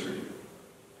mystery.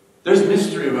 There's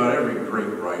mystery about every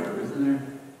great writer, isn't there?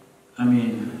 I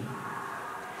mean,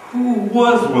 who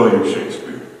was William Shakespeare?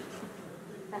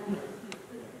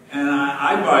 And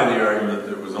I buy the argument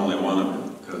that there was only one of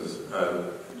them, because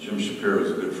Jim Shapiro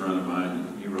is a good friend of mine,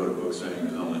 and he wrote a book saying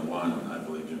there's only one, and I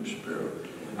believe Jim Shapiro.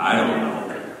 I don't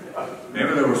know.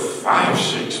 Maybe there were 5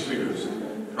 Shakespeares.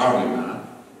 Probably not.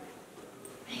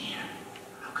 Man,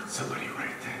 how could somebody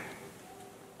write that?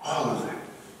 All of that.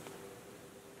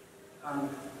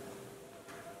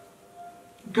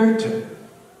 Goethe.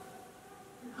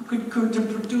 How could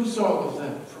Goethe produce all of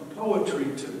that? From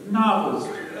poetry to novels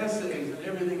to essays and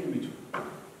everything in between.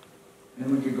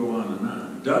 And we could go on and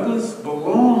on. Douglass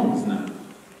belongs now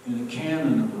in a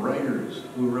canon of writers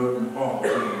who wrote in all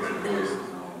kinds of voices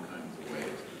and all kinds of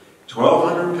ways.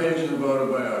 1,200 pages of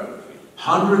autobiography.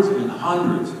 Hundreds and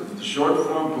hundreds of the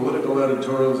short-form political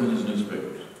editorials in his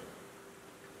newspapers.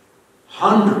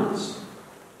 Hundreds.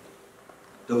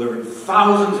 Delivered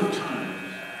thousands of times.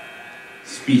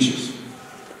 Speeches.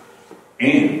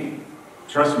 And,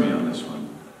 trust me on this one,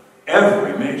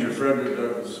 every major Frederick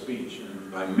Douglass speech,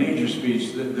 and by major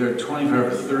speech, there are 25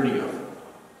 or 30 of them,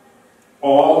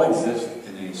 all exist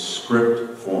in a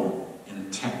script form, in a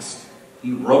text.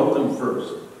 He wrote them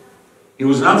first. He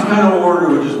was not the kind of orator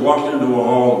who just walked into a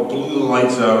hall, blew the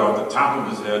lights out off the top of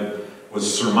his head with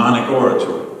sermonic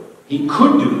oratory. He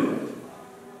could do that.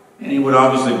 And he would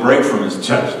obviously break from his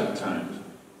text at times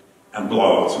and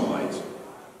blow out some lights.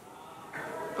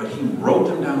 but he wrote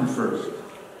them down first.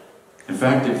 In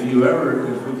fact, if we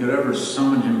could ever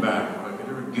summon him back, if I could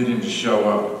ever get him to show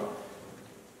up,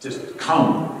 just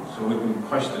come so we can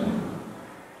question him.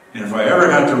 And if I ever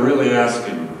got to really ask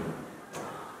him,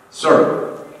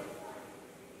 sir,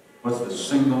 what's the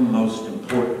single most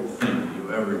important thing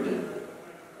you ever did?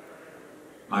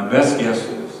 My best guess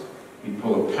is he'd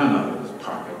pull a pen out of his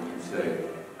pocket and he'd say,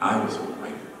 I was a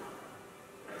writer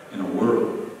in a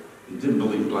world that didn't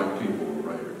believe black people were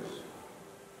writers.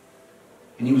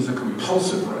 And he was a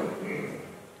compulsive writer.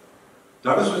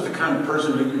 Douglass was the kind of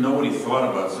person who didn't know what he thought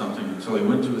about something until he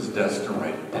went to his desk to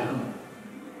write it down.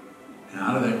 And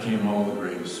out of that came all the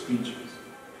greatest speeches.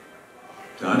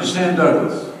 To understand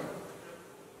Douglass,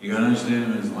 you got to understand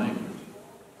him in his language.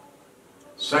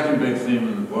 Second big theme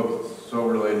in the book, that's so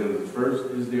related to the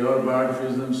first, is the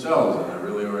autobiographies themselves, and I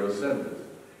really already said this.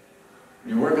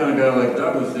 When you work on a guy like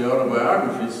Douglass, the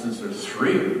autobiographies, since there's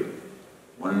three,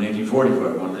 one in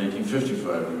 1845, one in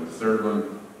 1855, and the third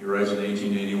one he writes in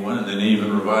 1881, and then he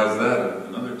even revised that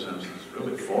in another time, so it's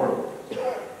really four of them.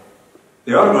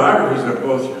 The autobiographies are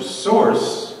both your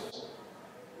source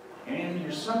and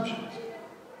your subject.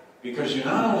 Because you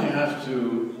not only have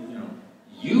to,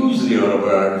 use the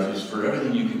autobiographies for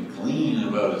everything you can glean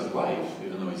about his life,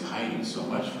 even though he's hiding so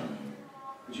much from you,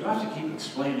 but you have to keep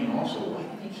explaining also, why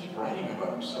did he keep writing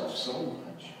about himself so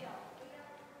much?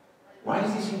 Why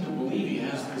does he seem to believe he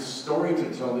has this story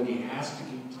to tell that he has to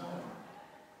keep telling?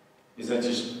 Is that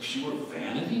just pure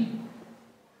vanity?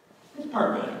 It's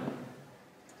part vanity.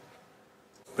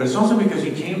 But it's also because he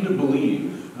came to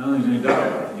believe, I don't think there's any doubt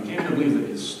about it, he came to believe that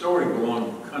his story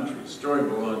belonged to the country, his story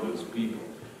belonged to his people,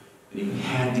 that he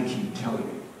had to keep telling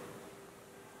it.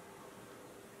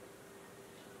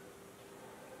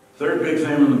 Third big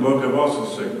theme in the book I've also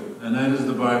signaled, and that is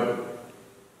the Bible.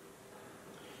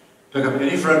 Pick up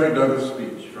any Frederick Douglass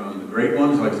speech, from the great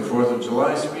ones like the 4th of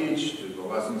July speech, to the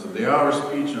Lessons of the Hour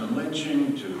speech on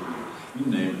lynching, to you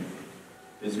name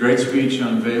it. His great speech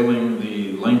unveiling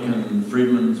the Lincoln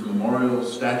Freedmen's Memorial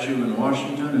statue in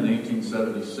Washington in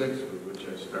 1876, with which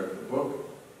I start the book.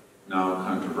 Now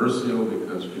controversial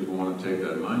because people want to take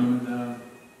that monument down.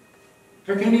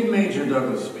 Pick any major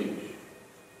Douglass speech.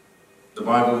 The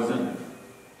Bible is in it.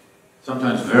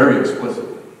 Sometimes very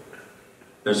explicitly.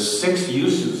 There's 6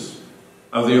 uses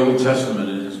of the Old Testament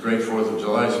in his great 4th of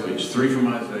July speech. 3 from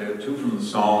Isaiah, 2 from the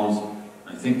Psalms.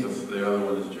 I think the other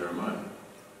one is Jeremiah.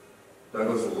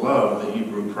 Douglass loved the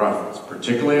Hebrew prophets,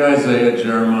 particularly Isaiah,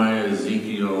 Jeremiah,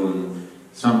 Ezekiel, and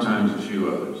sometimes a few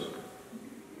others.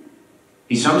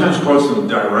 He sometimes quotes them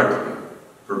directly,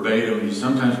 verbatim. He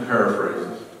sometimes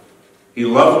paraphrases. He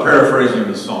loved paraphrasing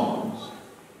the Psalms.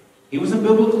 He was a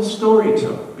biblical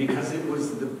storyteller because it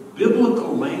was the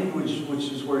biblical language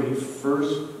which is where he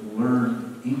first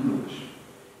learned English.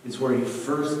 It's where he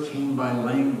first came by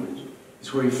language.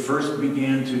 It's where he first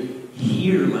began to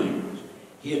hear language.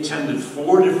 He attended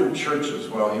 4 different churches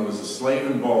while he was a slave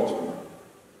in Baltimore.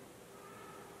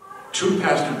 2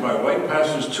 pastored by white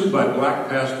pastors, 2 by black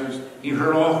pastors. He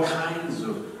heard all kinds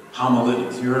of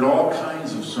homiletics. He heard all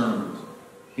kinds of sermons.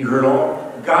 He heard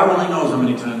God only knows how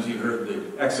many times he heard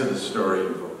the Exodus story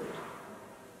invoked.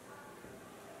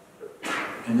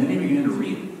 And then he began to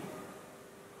read it.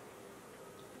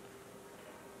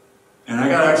 And I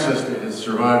got access to his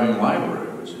surviving library,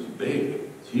 which is big.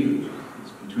 It's huge.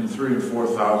 It's between 3,000 and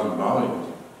 4,000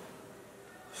 volumes.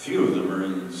 A few of them are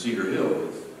in Cedar Hill,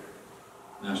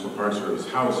 National Park Service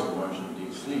house in Washington,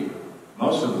 D.C.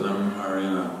 Most of them are in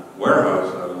a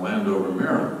warehouse out in Landover,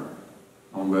 Maryland,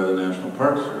 owned by the National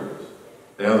Park Service.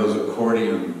 They have those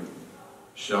accordion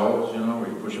shelves, where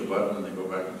you push a button and they go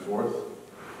back and forth.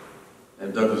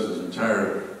 And Douglass's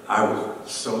I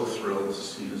was so thrilled to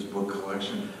see his book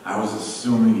collection. I was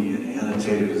assuming he had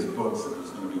annotated his books, that it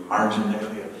was going to be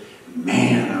marginalia.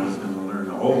 Man, I was going to learn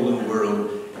a whole new world.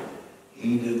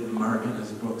 He didn't mark in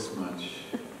his books much.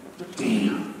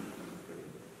 Damn.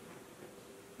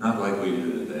 Not like we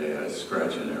do today. I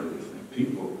scratch in everything.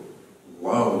 People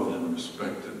loved and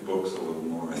respected books a little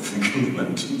more, I think, in the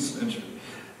 19th century.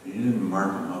 He didn't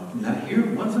mark them up. Now, here,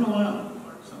 once in a while, he'd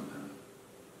mark something.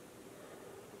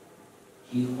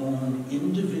 He owned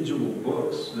individual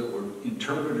books that were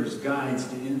interpreters' guides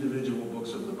to individual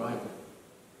books of the Bible.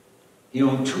 He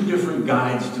owned 2 different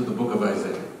guides to the book of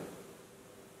Isaiah.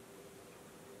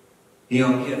 He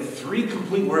had 3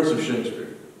 complete works of Shakespeare.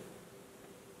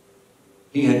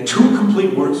 He had 2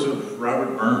 complete works of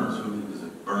Robert Burns. Who is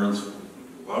it? Burns,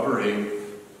 love or hate,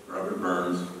 Robert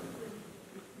Burns.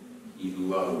 He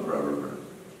loved Robert Burns.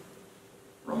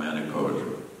 Romantic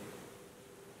poetry.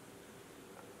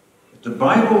 The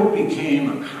Bible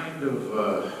became a kind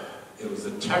of It was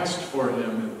a text for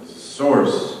him, it was a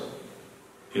source,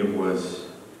 it was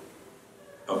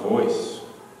a voice.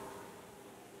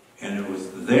 And it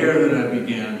was there that I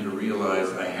began to realize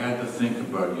I had to think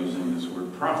about using this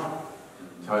word prophet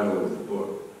in the title of the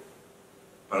book.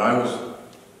 But I was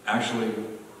actually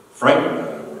frightened by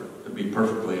that word, to be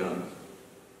perfectly honest.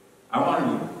 I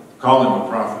wanted to call him a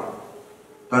prophet,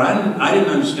 but I didn't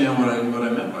understand what I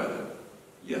meant by that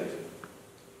yet.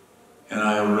 And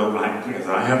because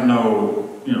I have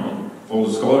no, full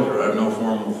disclosure, I have no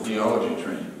formal theology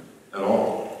training at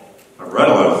all. I've read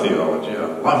a lot of theology, I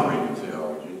love reading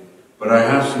theology, but I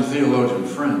have some theologian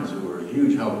friends who were a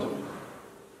huge help to me.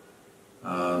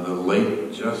 The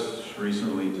late, just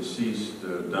recently deceased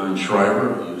Don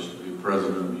Schreiber, who used to be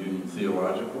president of Union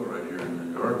Theological right here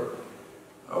in New York,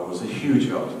 was a huge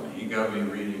help to me. He got me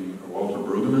reading Walter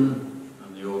Brueggemann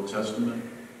on the Old Testament.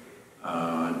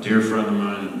 A dear friend of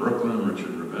mine in Brooklyn,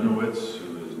 Richard Rabinowitz,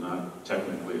 who is not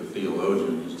technically a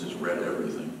theologian, he's just read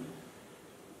everything.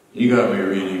 He got me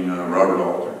reading Robert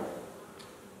Alter,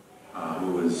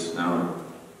 who is now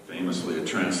famously a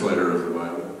translator of the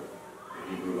Bible,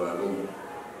 the Hebrew Bible.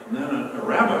 And then a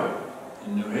rabbi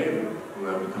in New Haven, who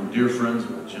I've become dear friends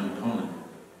with, Jim Ponin.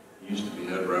 He used to be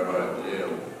head rabbi at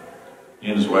Yale. He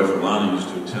and his wife Alana used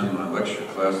to attend my lecture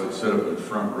class. They'd sit up in the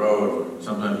front row, and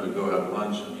sometimes we'd go have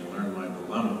lunch, and he learned my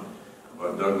dilemma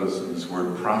about Douglass and this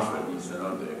word prophet. And he said,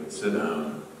 "Oh, David, sit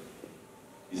down."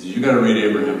 He says, "You got to read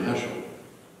Abraham Heschel."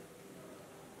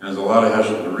 And there's a lot of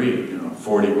Heschel to read,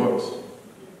 40 books.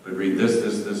 But read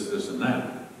this, and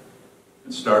that.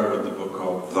 And start with the book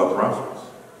called The Prophets.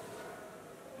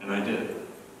 And I did.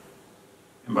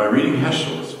 And by reading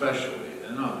Heschel especially,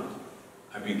 and others,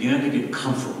 I began to get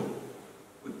comfortable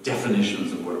with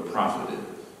definitions of what a prophet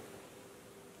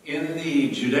is. In the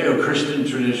Judeo-Christian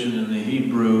tradition, in the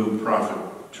Hebrew prophet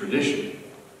tradition,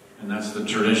 and that's the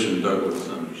tradition Douglass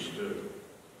understood,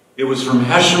 it was from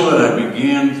Heschel that I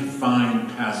began to find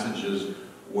passages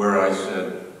where I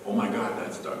said, oh my God,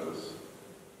 that's Douglass.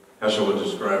 Heschel would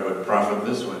describe a prophet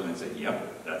this way, and I'd say,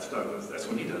 yep, that's Douglass, that's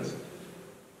what he does.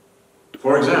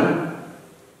 For example,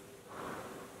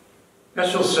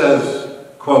 Heschel says,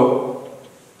 quote,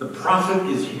 "The prophet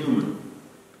is human,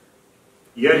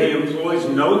 yet he employs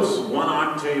notes one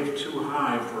octave too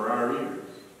high for our ears.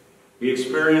 He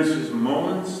experiences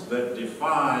moments that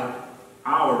defy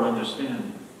our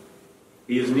understanding.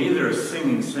 He is neither a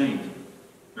singing saint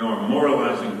nor a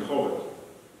moralizing poet,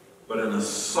 but an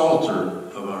assaulter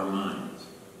of our minds."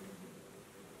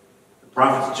 The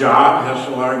prophet's job,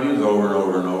 Heschel argues over and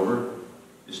over and over,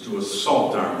 is to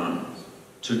assault our minds,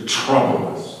 to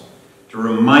trouble us, to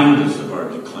remind us of our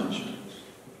declensions,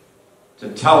 to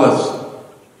tell us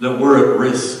that we're at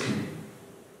risk.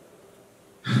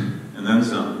 And then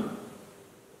some.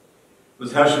 It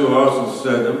was Heschel who also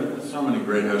said, there's so many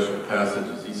great Heschel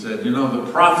passages, he said,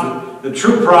 the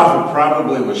true prophet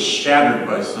probably was shattered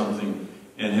by something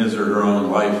in his or her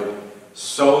own life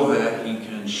so that he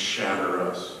can shatter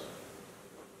us.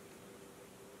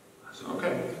 I said,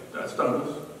 okay, that's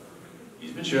Douglass.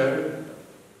 He's been shattered.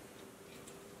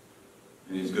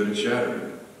 And he's good at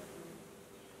shattering.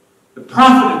 The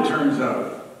prophet, it turns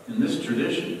out, in this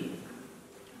tradition,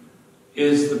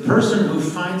 is the person who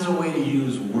finds a way to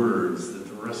use words that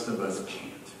the rest of us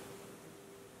can't.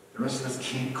 The rest of us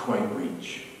can't quite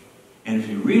reach. And if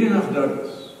you read enough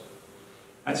Douglass,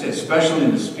 I'd say especially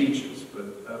in the speeches, but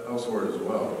elsewhere as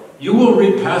well, you will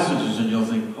read passages and you'll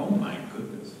think, oh my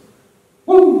goodness,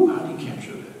 woo, how did he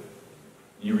capture that?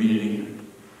 And you read it again.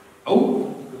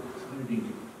 Oh, how did he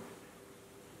do?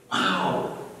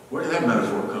 Wow, where did that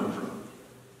metaphor come from?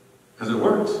 Because it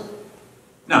works.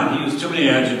 Now, he used too many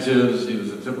adjectives. He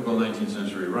was a typical 19th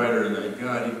century writer, and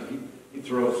God, he'd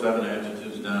throw 7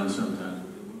 adjectives down sometimes.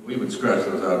 We would scratch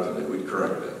those out today. We'd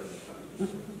correct that.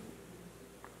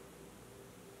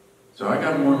 So I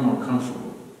got more and more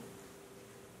comfortable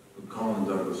with calling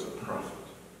Douglass a prophet.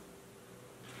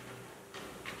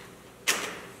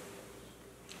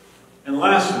 And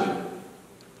lastly,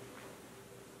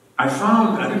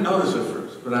 I didn't know this at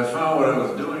first, but I found what I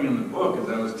was doing in the book as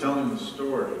I was telling the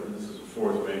story, and this is the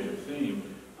 4th major theme,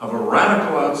 of a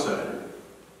radical outsider.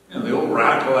 The old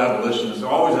radical abolitionists,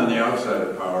 always on the outside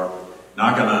of power,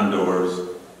 knocking on doors,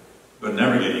 but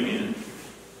never getting in.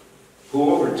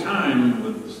 Who over time,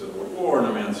 with the Civil War and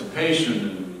Emancipation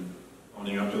and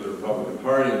owning up to the Republican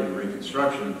Party and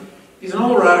Reconstruction, he's an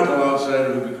old radical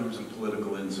outsider who becomes a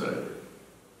political insider.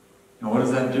 Now, what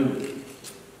does that do?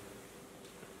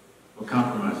 What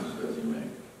compromises does he make?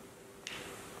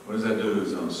 What does that do to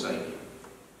his own psyche?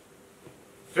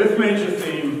 5th major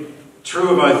theme, true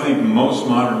of, I think, most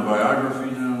modern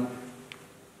biography now.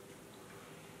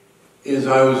 is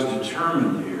I was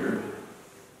determined here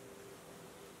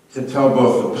to tell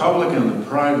both the public and the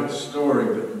private story,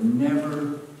 but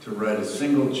never to write a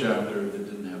single chapter that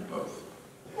didn't have both.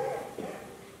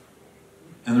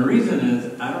 And the reason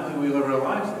is, I don't think we live our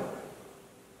lives that way.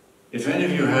 If any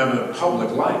of you have a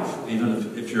public life,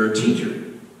 even if you're a teacher,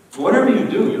 whatever you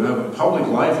do, you have a public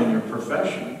life in your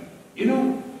profession.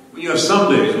 You have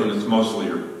some days when it's mostly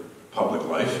your public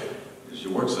life, because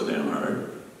you work so damn hard.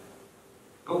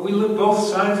 But we live both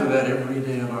sides of that every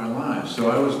day of our lives. So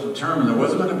I was determined there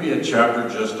wasn't going to be a chapter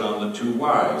just on the two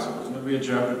wives. There wasn't going to be a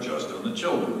chapter just on the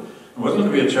children. There wasn't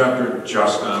going to be a chapter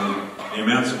just on the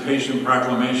Emancipation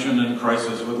Proclamation and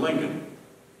crisis with Lincoln.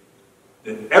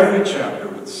 That every chapter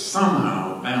would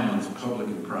somehow balance public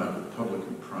and private, public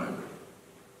and private.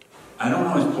 I don't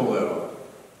always pull that off,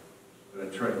 but I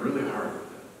tried really hard at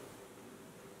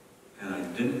that. And I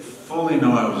didn't fully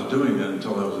know I was doing that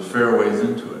until I was a fair ways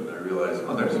into it. I realized,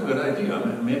 oh, there's a good idea.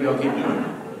 Maybe I'll keep doing it.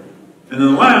 And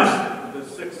then last, the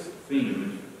sixth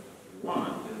theme,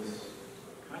 one, is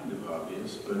kind of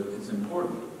obvious, but it's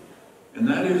important. And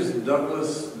that is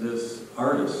Douglass, this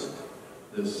artist,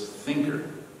 this thinker,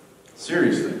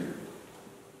 serious thinker,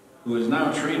 who is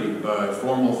now treated by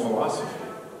formal philosophy,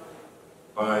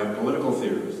 by political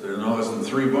theorists. There are no less than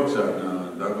 3 books out now,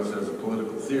 and Douglass as a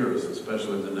political theorist,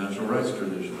 especially the natural rights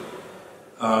tradition.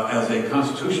 As a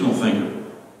constitutional thinker,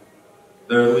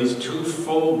 there are at least 2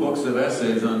 full books of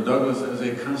essays on Douglass as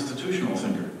a constitutional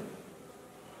thinker.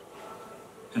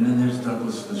 And then there's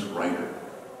Douglass, this writer,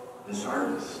 this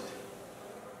artist.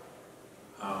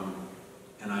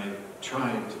 And I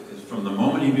tried, from the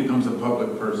moment he becomes a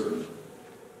public person,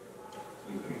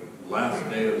 the last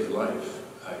day of his life,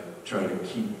 I try to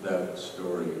keep that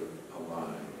story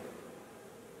alive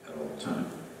at all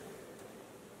times.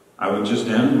 I would just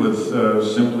end with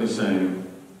simply saying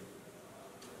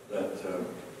that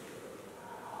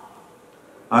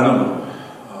I don't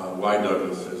know why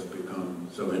Douglass has become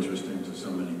so interesting to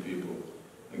so many people.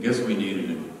 I guess we needed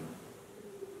him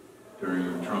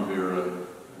during the Trump era, during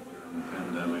the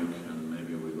pandemic, and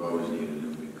maybe we've always needed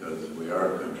him because we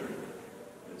are a country.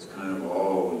 It's kind of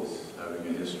always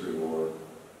having a history war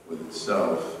with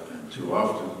itself, and too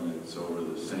often it's over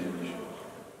the same issues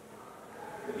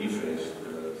that he faced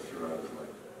throughout his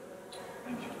life.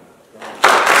 Thank you.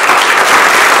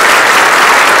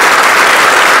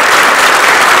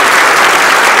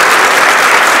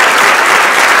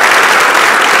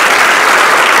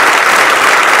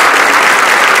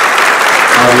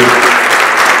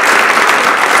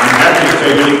 I'm happy to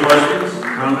take any questions,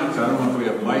 comments. I don't know if we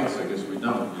have mics. I guess we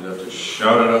don't. You'd have to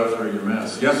shout it out through your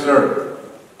mask. Yes, sir.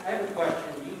 I have a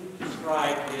question. You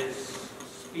described his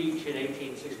speech in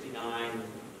 1869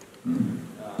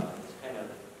 as kind of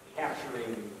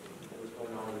capturing what was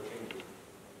going on with the changes.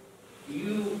 Do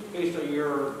you, based on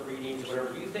your readings, whatever,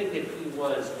 do you think that he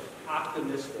was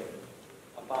optimistic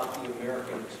about the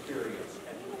American experience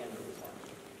at the end of his life?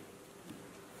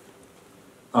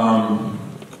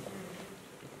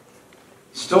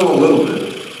 Still a little bit,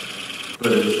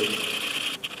 but it's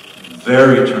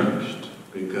very tarnished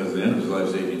because the end of his life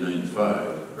is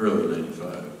 1895, early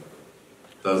 95.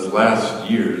 Those last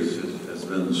years has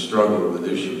been the struggle with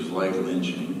issues like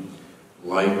lynching,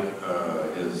 like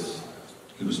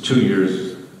he was 2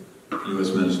 years U.S.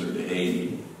 Minister to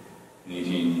Haiti in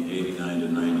 1889 to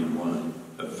 91,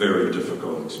 a very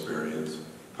difficult experience,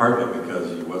 partly because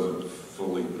he wasn't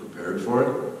fully prepared for it.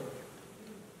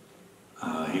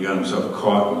 He got himself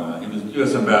caught he was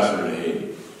U.S. Ambassador to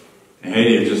Haiti. And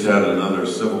Haiti had just had another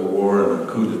civil war and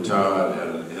a coup d'etat.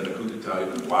 It had a coup d'etat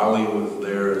even while he was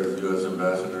there as U.S.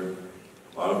 Ambassador.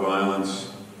 A lot of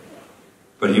violence.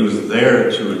 But he was there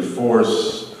to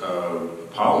enforce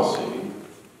policy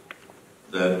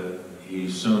that he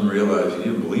soon realized he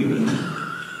didn't believe in.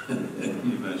 And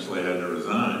he eventually had to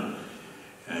resign.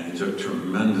 And he took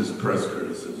tremendous press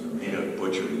criticism. He got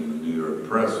butchered in the New York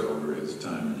press over his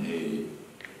time in Haiti.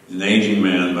 He's an aging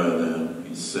man by then.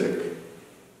 He's sick.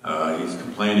 He's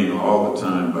complaining all the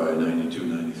time by 92,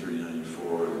 93,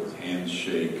 94. His hands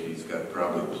shake. He's got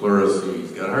probably pleurisy.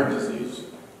 He's got heart disease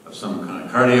of some kind.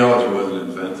 Cardiology wasn't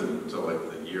invented until like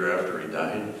the year after he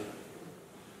died,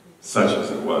 such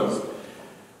as it was.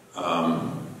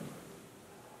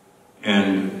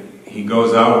 And he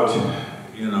goes out,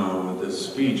 with this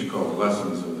speech called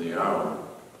Lessons of the Hour,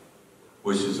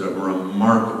 which is a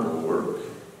remarkable work.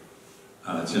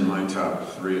 It's in my top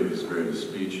 3 of his greatest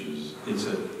speeches. It's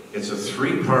a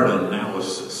 3-part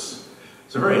analysis.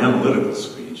 It's a very analytical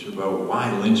speech about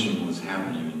why lynching was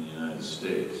happening in the United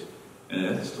States. And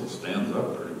it still stands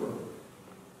up pretty well.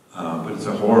 But it's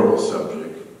a horrible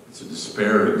subject. It's a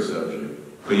despairing subject.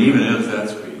 But he even ends that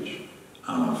speech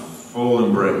on a full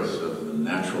embrace of the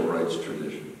natural rights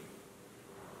tradition,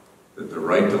 that the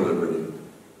right to liberty,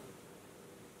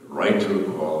 the right to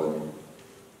equality,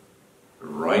 the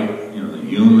right, the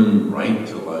human right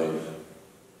to life,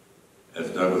 as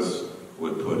Douglass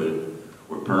would put it,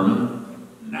 were permanent,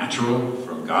 natural,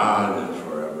 from God and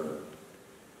forever.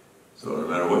 So no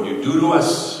matter what you do to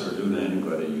us or do to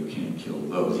anybody, you can't kill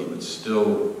those. He would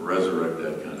still resurrect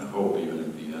that kind of hope even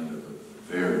at the end of a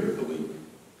very bleak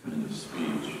kind of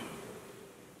speech.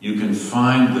 You can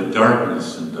find the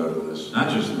darkness in Douglass, not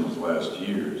just in those last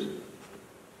years.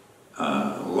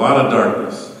 A lot of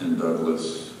darkness in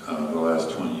Douglass the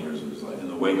last 20 years of his life, in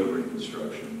the wake of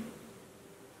Reconstruction.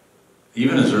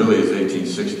 Even as early as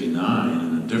 1869,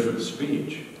 in a different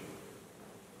speech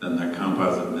than that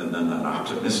composite, than that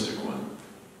optimistic one,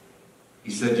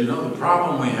 he said, the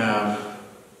problem we have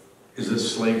is that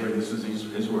slavery, this is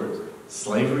his words,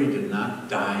 slavery did not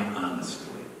die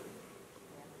honestly.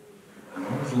 I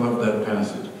always love that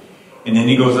passage. And then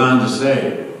he goes on to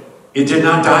say, it did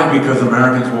not die because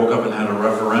Americans woke up and had a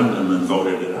referendum and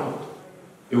voted it out.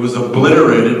 It was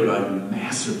obliterated by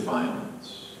massive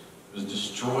violence. It was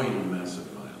destroyed in massive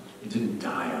violence. It didn't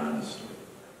die honestly.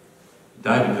 It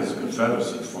died because the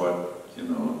Confederacy fought,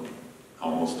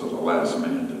 almost to the last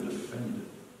man to defend it.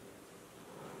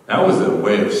 That was a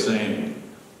way of saying,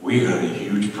 we got a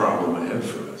huge problem ahead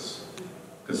for us.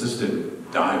 Because this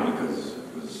didn't die because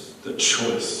it was the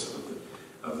choice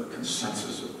of the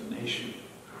consensus of the nation.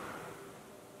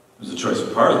 It was the choice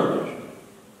of part of the nation.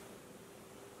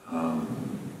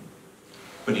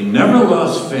 But he never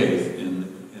lost faith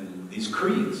in these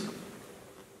creeds.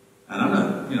 And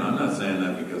I'm not saying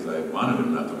that because I wanted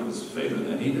him not to lose faith in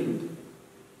that. He didn't.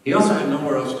 He also had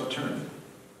nowhere else to turn.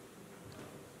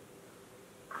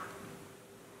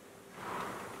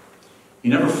 He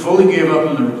never fully gave up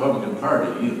on the Republican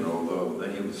Party either, although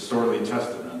he was sorely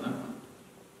tested on that one.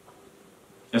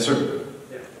 Yes, sir?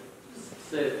 Yeah. Just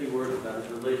say a few words about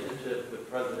his relationship with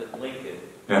President Lincoln,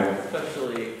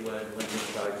 especially when Lincoln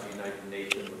tried to unite the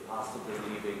nation, but possibly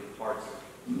leaving parts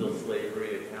still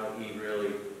slavery, and how he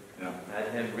really had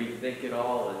him rethink it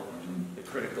all, and the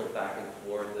critical back and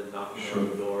forth, and knocking on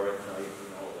the door at night,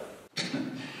 and all that.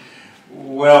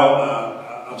 Well,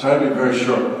 I'll try to be very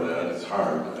short with that. It's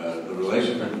hard.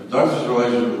 Douglas'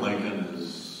 relationship with Lincoln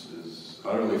is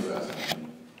utterly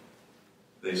fascinating.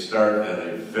 They start at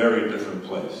a very different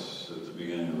place at the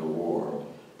beginning of the war.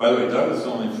 By the way, Douglas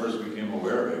only first became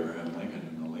aware of Abraham Lincoln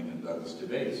in the Lincoln-Douglas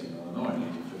debates in Illinois in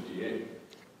 1858.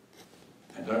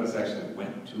 And Douglas actually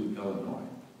went to Illinois.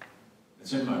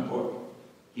 It's in my book.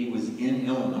 He was in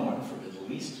Illinois for at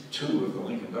least 2 of the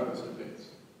Lincoln-Douglas debates.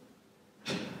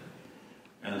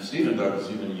 And Stephen Douglas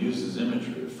even uses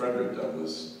imagery of Frederick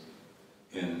Douglass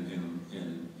in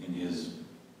his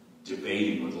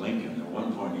debating with Lincoln. At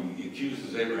one point, he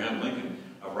accuses Abraham Lincoln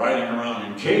of riding around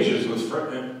in carriages with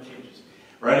Fred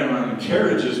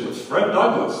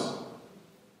Douglass.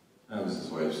 That was his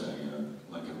way of saying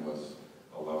Lincoln was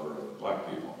a lover of black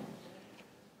people.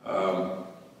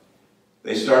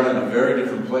 They started in a very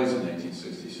different place in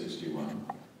 1860-61.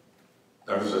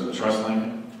 Douglas doesn't trust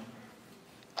Lincoln.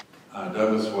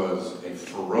 Douglas was a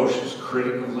ferocious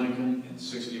critic of Lincoln in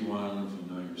 61, if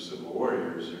you know your Civil War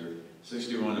years here,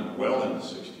 61 and well into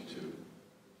 62.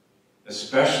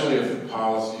 Especially of the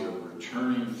policy of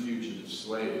returning fugitive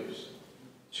slaves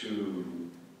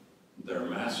to their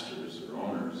masters or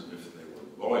owners if they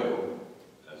were loyal,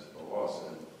 as the law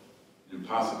said. An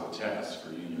impossible task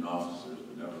for Union officers,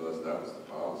 but nevertheless that was the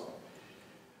policy.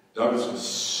 Douglas was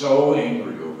so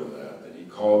angry over that he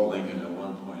called Lincoln at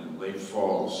one point in late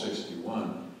fall of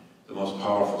 61 the most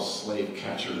powerful slave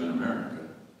catcher in America.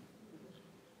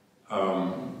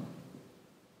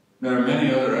 There are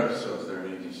many other episodes there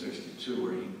in 1862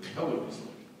 where he pillaged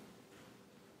Lincoln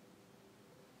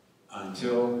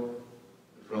until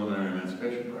the preliminary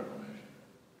Emancipation Proclamation.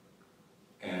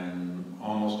 And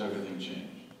almost everything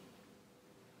changed.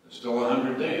 There's still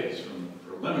 100 days from the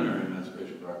preliminary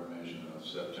Emancipation Proclamation of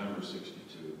September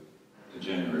 62 to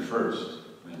January 1st,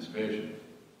 Emancipation,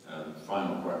 the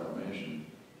final proclamation.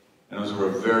 And it was a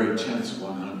very tense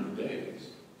 100 days.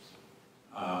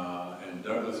 And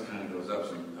Douglas kind of goes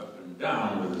up and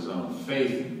down with his own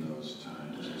faith in those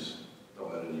times. He's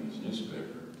still editing his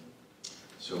newspaper.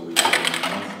 So we did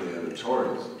monthly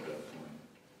editorials at that point.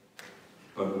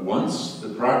 But once the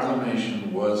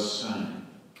proclamation was signed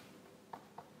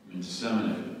and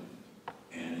disseminated,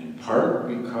 and in part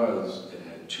because it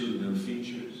had 2 new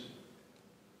features,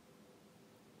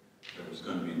 there was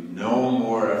going to be no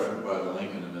more effort by the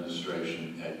Lincoln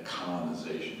administration at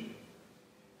colonization,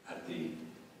 at the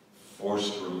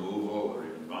forced removal or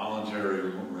involuntary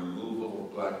removal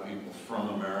black people from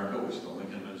America, which the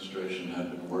Lincoln administration had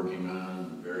been working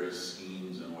on in various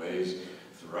schemes and ways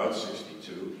throughout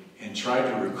 '62, and tried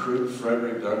to recruit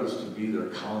Frederick Douglass to be their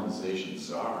colonization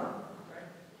czar.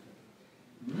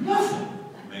 Nothing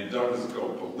made Douglass go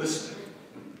ballistic.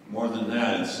 More than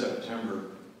that, in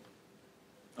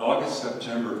August,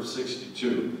 September of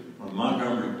 '62, when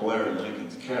Montgomery Blair and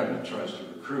Lincoln's cabinet tries to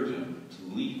recruit him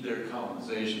to lead their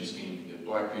colonization scheme to get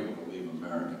black people to leave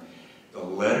America, the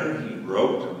letter he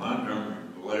wrote to Montgomery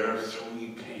Blair, 3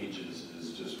 pages,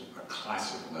 is just a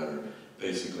classic letter,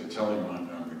 basically telling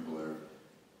Montgomery Blair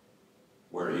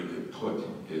where he could put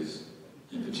his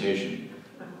invitation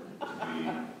to be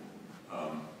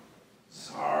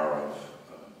czar of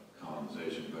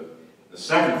colonization. But the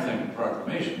second thing the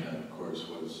proclamation had, of course,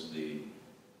 was the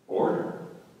order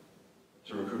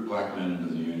to recruit black men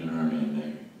into the Union Army and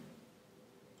Navy.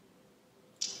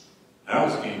 That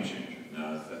was a game changer.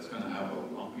 Now, that's going to have a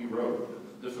lumpy road,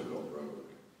 a difficult road.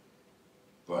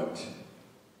 But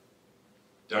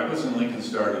Douglass and Lincoln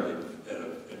started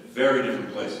at very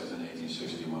different places in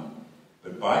 1861.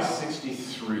 But by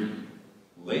 '63,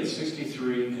 late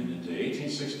 '63 and into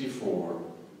 1864,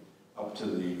 up to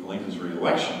Lincoln's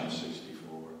re-election in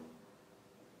 '64,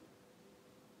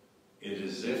 it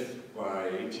is as if by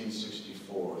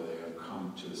 1864 they have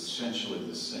come to essentially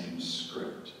the same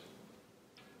script.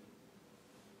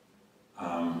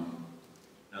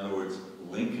 In other words,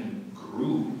 Lincoln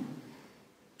grew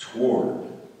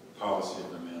toward policy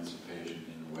of emancipation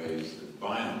in ways that,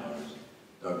 by and large,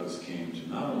 Douglass came to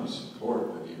not only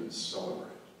support, but even celebrate.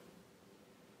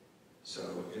 So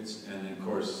and of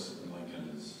course, when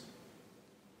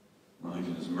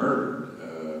Lincoln is murdered,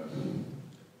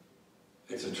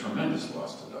 it's a tremendous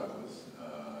loss to Douglass,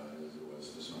 as it was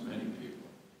to so many people.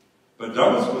 But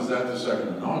Douglass was at the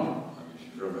second inaugural. I mean, if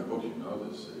you've read my book, you know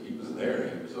this. He was there.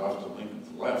 He was off to Lincoln's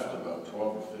left, about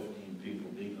 12 or 15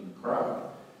 people deep in the crowd.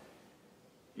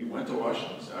 He went to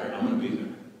Washington and said, I'm going to be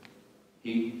there.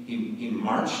 He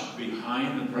marched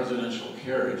behind the presidential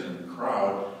carriage in the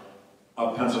crowd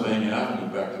up Pennsylvania Avenue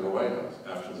back to the White House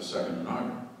after the second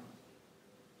inaugural.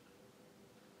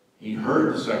 He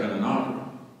heard the second inaugural.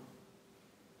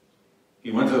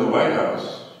 He went to the White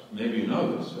House. Maybe you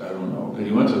know this, I don't know. But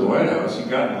he went to the White House. He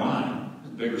got in line. It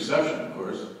was a big reception, of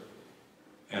course.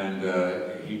 And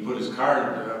he put his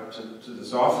card up to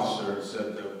this officer and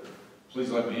said, please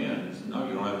let me in. He said, no,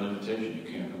 you don't have an invitation. You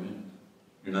can't come in.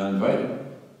 You're not invited.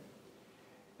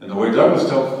 And the way Douglass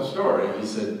tells the story, he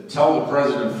said, tell the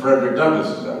president Frederick Douglass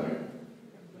is out here.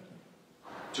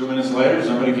 2 minutes later,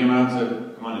 somebody came out and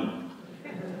said, come on in.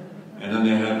 And then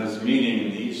they had this meeting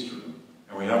in the East Room.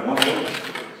 And we have one witness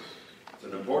to this. It's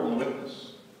an important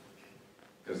witness.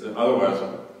 Because otherwise,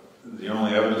 the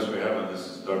only evidence we have on this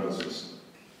is Douglass's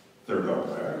third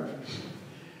autobiography.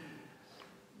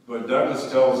 But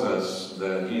Douglass tells us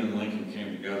that he and Lincoln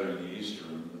came together in the East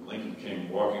Room. Lincoln came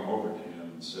walking over to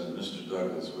him and said, Mr.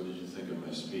 Douglass, what did you think of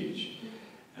my speech?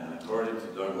 And according to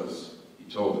Douglass, he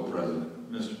told the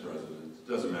president, Mr. President, it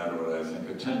doesn't matter what I think.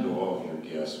 Attend to all of your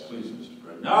guests, please, Mr.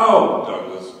 President. No,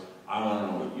 Douglass, I want to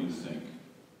know what you think.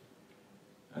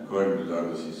 And according to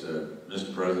Douglass, he said,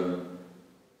 Mr. President,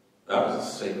 that was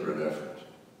a sacred effort.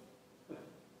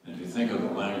 And if you think of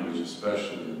the language,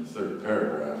 especially in the third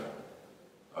paragraph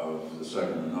of the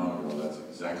second inaugural, that's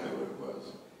exactly what it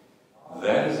was.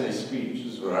 That is a speech,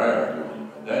 this is what I argue,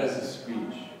 that is a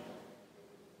speech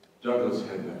Douglass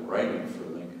had been writing for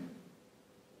Lincoln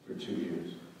for 2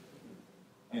 years,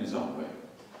 in his own way.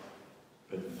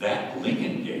 But that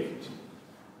Lincoln gave it to him,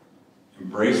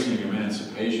 embracing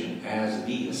emancipation as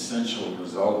the essential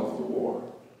result of the war,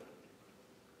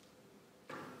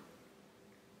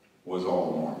 was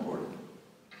all the more important,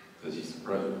 because he's the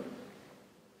president.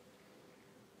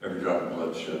 Every drop of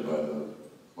blood shed by the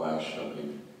lash shall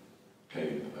be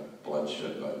paid by blood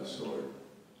shed by the sword.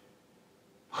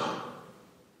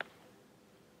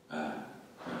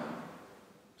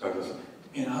 Douglass,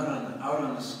 and out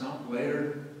on the stump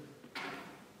later,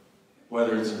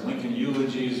 whether it's in Lincoln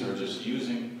eulogies or just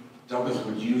Douglass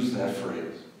would use that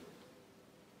phrase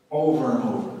over and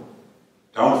over.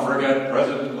 Don't forget,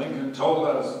 President Lincoln told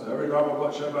us, every drop of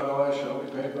blood shed by the lash shall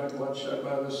be paid by blood shed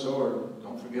by the sword.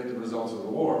 Don't forget the results of the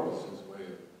war. Was his way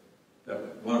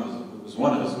was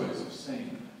one of his ways of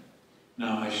saying that.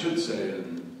 Now, I should say,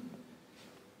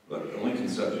 look, the Lincoln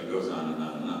subject goes on and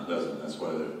on and on, doesn't it? That's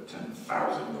why there are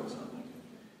 10,000 books on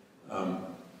Lincoln.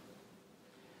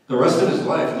 The rest of his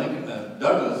life,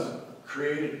 Douglass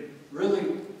created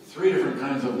really 3 different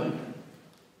kinds of Lincoln,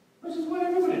 which is what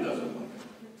everybody does with Lincoln.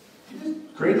 You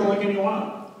just create the Lincoln you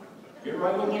want. Get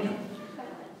right with Lincoln.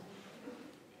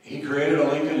 He created a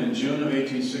Lincoln in June of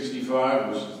 1865,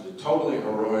 which is the totally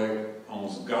heroic,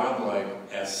 almost godlike,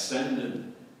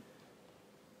 ascended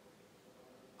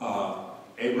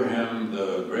Abraham,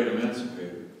 the great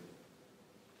emancipator.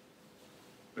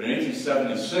 But in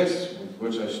 1876, with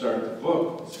which I start the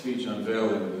book, the speech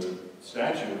unveiling the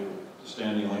statue of the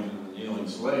standing Lincoln, the kneeling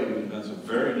slave, he invents a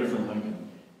very different Lincoln.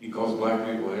 He calls black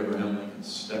people Abraham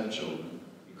Lincoln's stepchildren.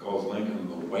 He calls Lincoln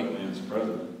the white man's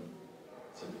president.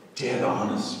 It's a dead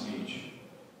honest speech.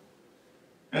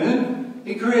 And then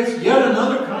he creates yet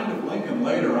another kind of Lincoln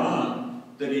later on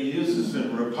that he uses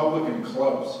in Republican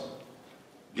clubs.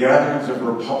 Gatherings of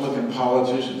Republican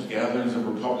politicians, gatherings of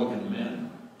Republican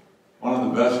men. One of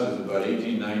the best is about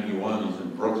 1891. He's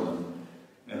in Brooklyn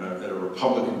at a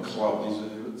Republican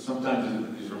club.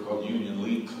 Sometimes these are called Union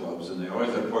League clubs, and they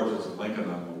always have portraits of Lincoln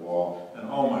on the wall. And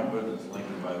oh my goodness,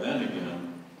 Lincoln by then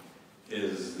again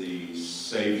is the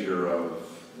savior of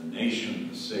the nation,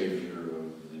 the savior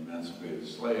of the emancipated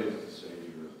slaves, the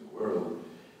savior of the world,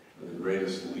 the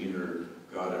greatest leader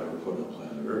God ever put on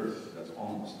planet Earth. That's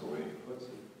almost the way he puts it.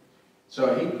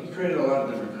 So he created a lot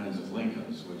of different kinds of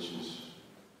Lincolns, which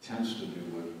tends to do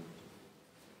what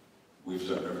we've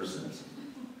done ever since.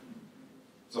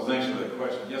 So thanks for that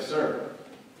question. Yes, sir?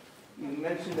 You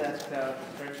mentioned that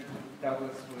Frederick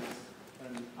Douglass was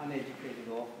an uneducated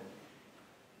orphan.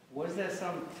 Was there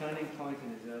some turning point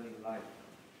in his early life,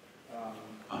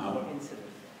 or incident,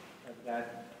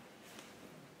 that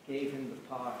gave him the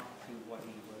path to what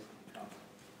he was to become?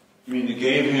 You mean that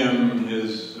gave him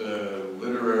his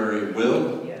literary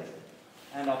will? Yes,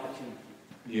 and opportunity.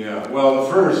 Yeah, well,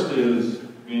 the first is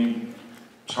being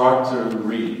taught to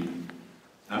read.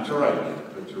 Not to write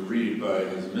yet, but to read by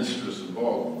his mistress in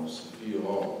Baltimore, Sophia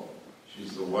Hall.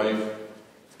 She's the wife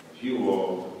of Hugh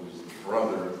Hall, who was the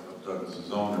brother of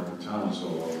Douglass's owner, Thomas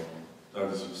Hall.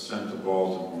 Douglass was sent to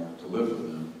Baltimore to live with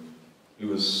him. He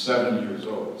was 7 years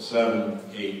old, 7,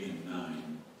 8, and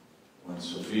 9, when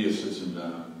Sophia sits him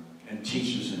down and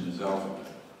teaches him his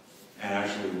alphabet, and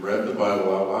actually read the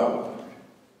Bible out loud with him.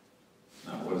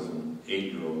 Now, what does an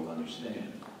 8-year-old understand?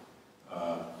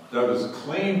 Douglass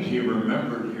claimed he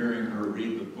remembered hearing her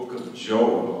read the book of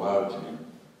Job aloud to him.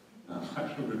 Now,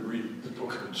 who would read the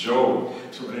book of Job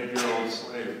to an 8-year-old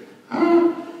slave?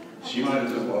 She might have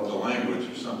just loved the language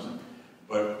or something.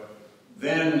 But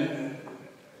then,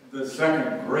 the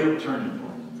second great turning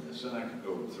point in this, and I could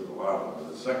go through a lot of it,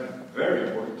 but the second very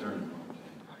important turning point.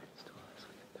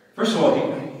 First of all,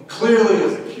 he clearly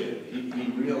as a kid,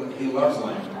 he loves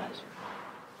language.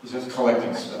 He's just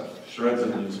collecting stuff, shreds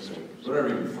of newspapers, whatever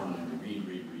you can find,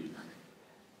 read.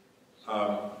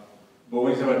 But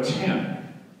when he's about 10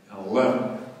 and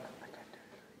 11,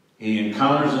 he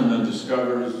encounters and then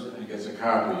discovers and gets a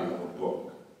copy of a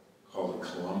book called the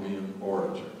Columbian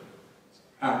Orator. It's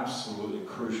absolutely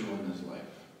crucial in his life.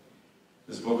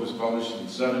 This book was published in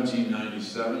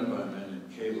 1797 by a man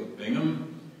named Caleb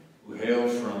Bingham, who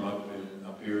hailed from up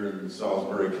here in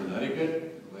Salisbury, Connecticut.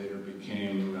 Later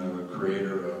became the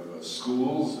creator of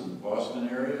schools in the Boston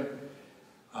area.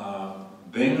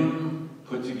 Bingham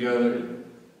put together in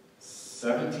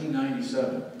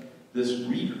 1797 this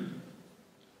reader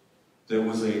that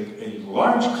was a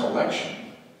large collection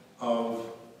of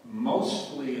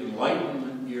mostly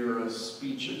Enlightenment-era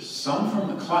speeches, some from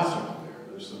the classical era.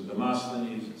 There's some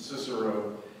Demosthenes and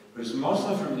Cicero, but it's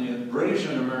mostly from the British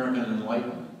and American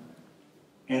Enlightenment.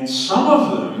 And some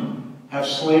of them have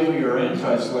slavery or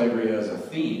anti-slavery as a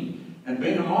theme. And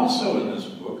Bingham also in this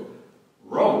book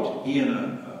wrote, he and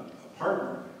a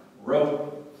partner,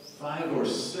 wrote 5 or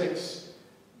 6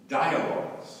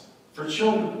 dialogues for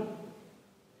children.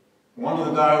 One of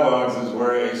the dialogues is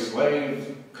where a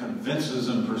slave convinces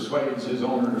and persuades his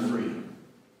owner to free him.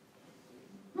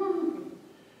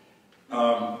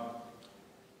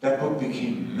 That book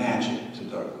became magic to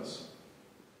Douglass.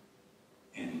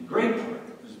 And in great part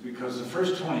is because the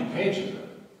first 20 pages of it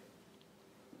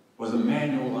was a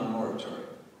manual on oratory.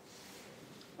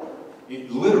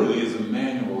 It literally is a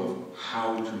manual of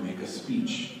how to make a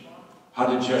speech, how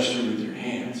to gesture with your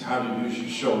hands, how to use your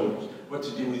shoulders, what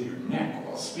to do with your neck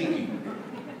while speaking,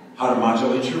 how to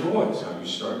modulate your voice, how you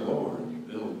start lower and you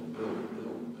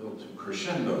build to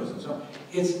crescendos and so on.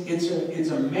 It's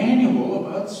a manual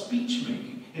about speech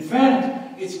making. In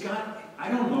fact, it's got, I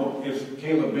don't know if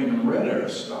Caleb Bingham read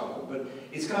Aristotle, but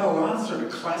it's got a lot of sort of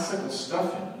classical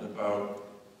stuff in it about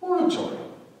oratory.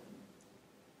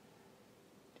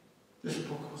 This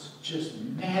book was just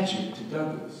magic to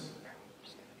Douglass.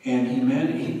 And he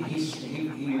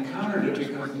encountered it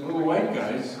because the little white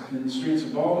guys in the streets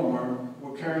of Baltimore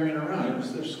were carrying it around. It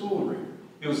was their school reader.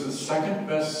 It was the second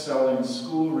best-selling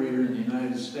school reader in the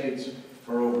United States for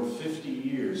for over 50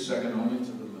 years, second only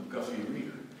to the McGuffey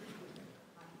Reader.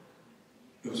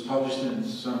 It was published in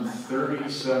some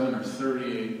 37 or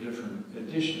 38 different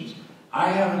editions. I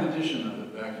have an edition of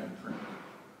it back in print.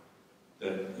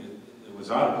 That it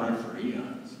was out of print for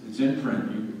eons. It's in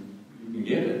print. You can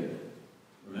get it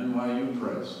from NYU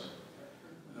Press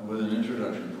with an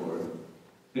introduction for it.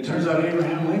 It turns out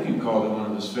Abraham Lincoln called it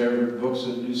one of his favorite books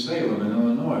at New Salem in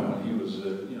Illinois when he was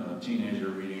a teenager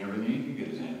reading everything he could get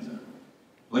his hands on.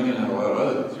 Lincoln had a lot of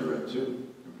other things he read too,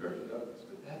 compared to Douglass,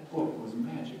 but that book was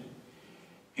magic.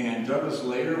 And Douglass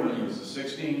later, when he was a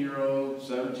 16-year-old,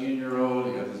 17-year-old,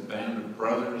 he had this band of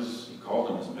brothers, he called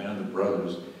them his band of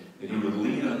brothers, that he would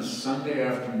lead on Sunday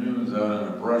afternoons out in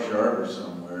a brush arbor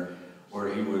somewhere,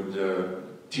 where he would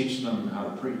teach them how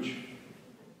to preach.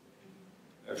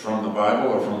 From the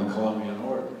Bible or from the Columbian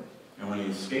Orator. And when he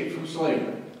escaped from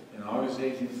slavery in August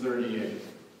 1838,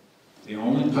 the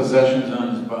only possessions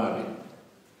on his body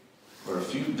were a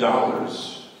few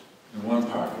dollars in one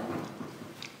pocket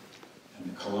and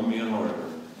the Columbian Orator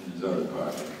in his other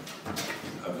pocket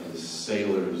of his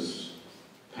sailor's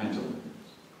pantaloons.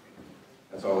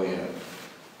 That's all he had.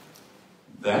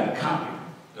 That copy,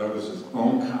 Douglass's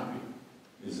own copy,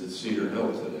 is at Cedar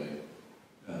Hill today,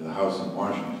 the house in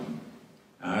Washington.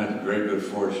 I had the great good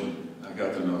fortune. I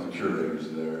got to know the curators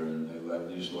there, and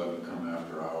they used to let me come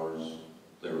after hours.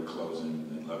 They were closing.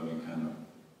 They let me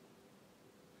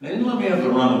they didn't let me have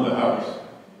the run of the house,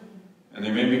 and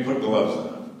they made me put gloves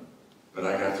on. But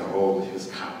I got to hold his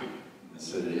copy and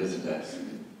sit at his desk.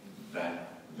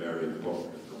 That very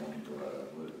book is the one he brought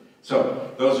up with it. So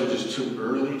those are just two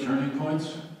early turning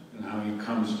points in how he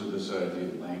comes to this idea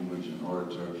of language and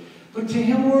oratory. But to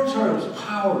him, oratory was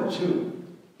power too.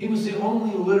 He was the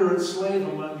only literate slave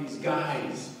among these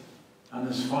guys on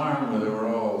this farm where they were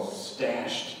all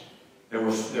stashed. There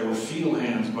were field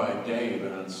hands by day,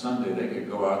 but on Sunday they could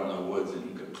go out in the woods and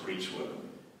he could preach with them.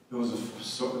 It was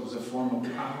a form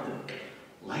of power.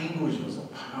 Language was a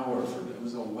power for them. It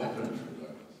was a weapon for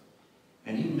Douglass.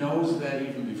 And he knows that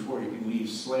even before he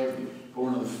leaves slavery. But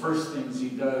one of the first things he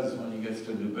does when he gets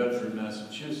to New Bedford,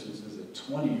 Massachusetts, as a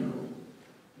 20-year-old,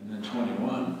 and then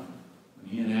 21, when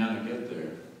he and Anna get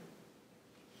there,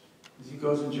 he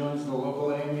goes and joins the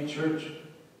local AME church,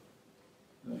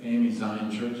 the AME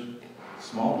Zion Church,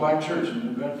 small black church in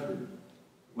New Bedford.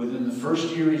 Within the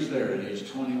first year he's there, at age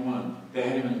 21, they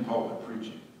had him in the pulpit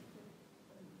preaching.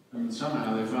 I mean,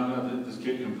 somehow they found out that this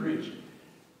kid can preach.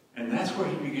 And that's where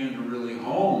he began to really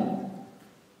hone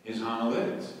his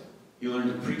homiletics. He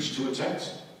learned to preach to a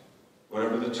text.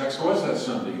 Whatever the text was that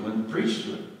Sunday, he learned to preach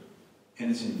to it. And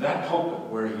it's in that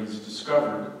pulpit where he's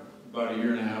discovered about a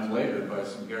year and a half later by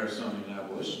some Garrisonian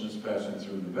abolitionists passing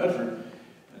through New Bedford,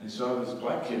 and they saw this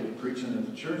black kid preaching at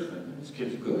the church. Thinking, this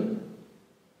kid's good.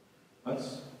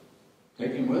 Let's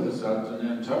take him with us out to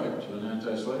Nantucket to an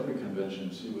anti-slavery convention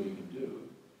and see what he can do.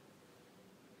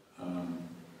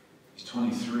 He's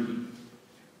 23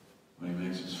 when he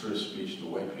makes his first speech to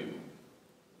white people.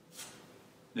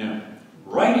 Now,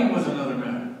 writing was another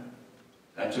matter.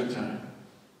 That took time.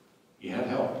 He had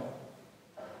help.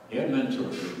 He had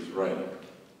mentors who was writing.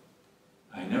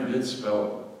 I never did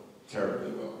spell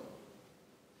terribly well.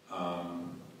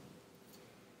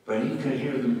 But he could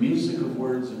hear the music of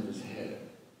words in his head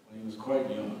when he was quite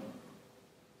young.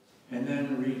 And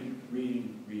then reading.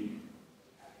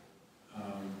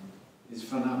 It's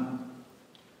phenomenal.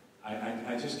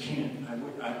 I just can't.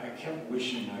 I kept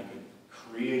wishing I could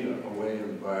create a way of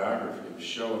a biography of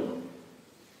showing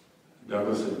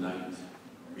Douglass at night,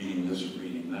 reading this,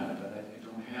 reading that, but I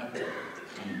don't have that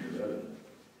kind of evidence.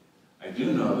 I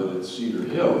do know that at Cedar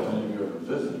Hill, if any of you ever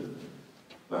visited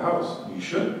the house, you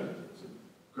should. It's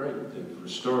great. They've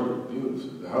restored it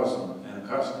beautifully. The house in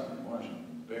Anacostia in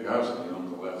Washington, big house that he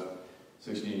owned the last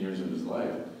 16 years of his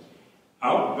life.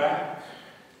 Out back,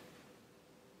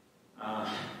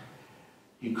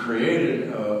 he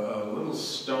created a little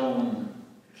stone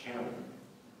cabin.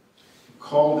 He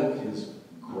called it his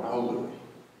growlery.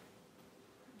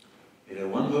 It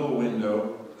had one little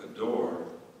window, a door,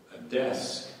 a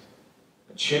desk,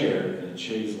 a chair, and a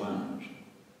chaise lounge.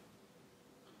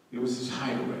 It was his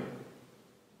hideaway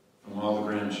from all the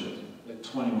grandchildren. He had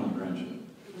 21 grandchildren.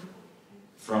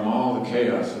 From all the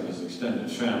chaos of his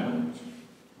extended family,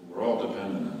 who were all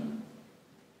dependent on him.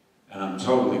 And I'm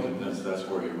totally convinced that's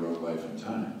where he wrote Life and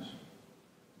Times.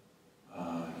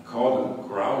 He called it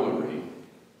growlery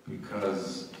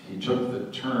because he took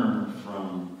the term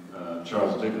from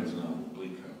Charles Dickens' novel,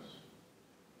 Bleak House.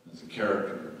 There's a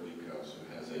character in Bleak House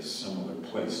who has a similar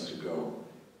place to go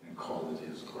and called it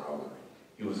his growlery.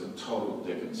 He was a total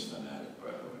Dickens fanatic,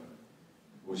 by the way,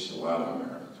 which a lot of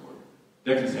Americans were.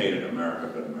 Dickens hated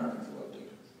America, but Americans loved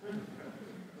Dickens.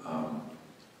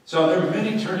 So there are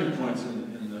many turning points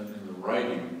in the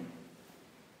writing,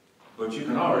 but you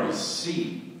can already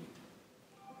see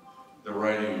the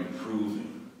writing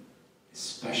improving,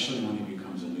 especially when he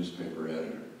becomes a newspaper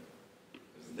editor.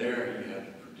 Because there he had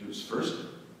to produce first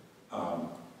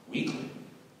weekly.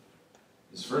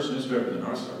 His first newspaper, the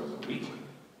North Star, was a weekly.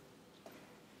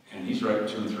 And he's writing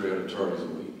 2 and 3 editorials a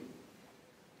week,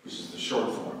 which is the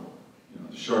short form,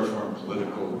 the short form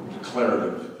political,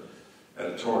 declarative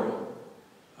editorial.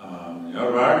 The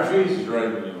autobiographies, he's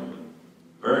writing,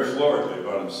 very floridly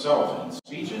about himself and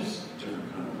speeches,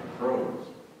 different kind of prose.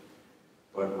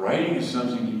 But writing is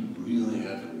something he really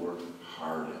had to work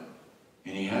hard at.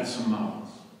 And he had some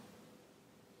mouths.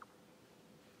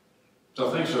 So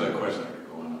thanks for that question. I could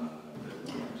go on and on a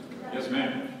bit. Yes,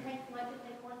 ma'am.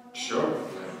 Sure.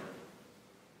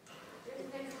 There's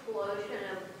an explosion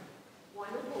of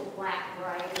wonderful black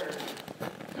writers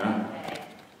Yeah. today.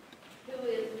 Who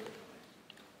is,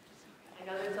 I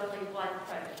know there's only one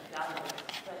Frederick Douglass,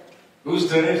 but Who's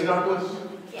today's Douglass?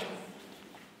 yes.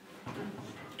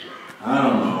 I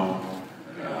don't know.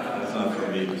 That's not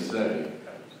for me to say.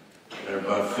 There are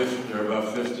about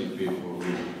 50 people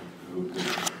who could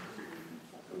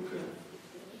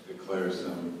declare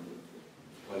some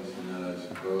place in that, I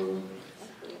suppose.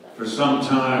 For some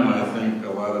time, I think a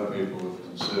lot of people have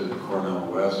considered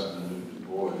Cornel West and Du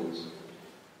Bois,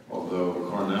 although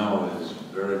Cornell is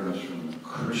very much from the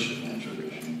Christian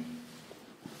tradition,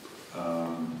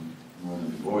 more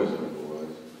than Du Bois ever was.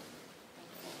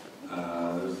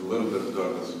 There's a little bit of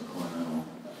Douglass and Cornell,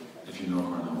 if you know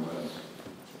Cornel West.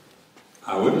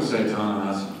 I wouldn't say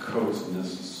Ta-Nehisi Coates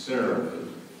necessarily.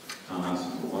 Ta-Nehisi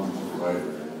is a wonderful writer,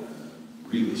 a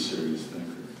really serious thinker.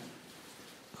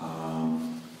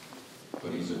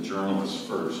 But he's a journalist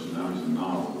first, and now he's a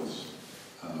novelist.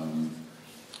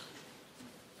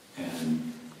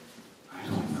 And I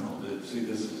don't know. See,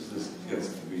 this gets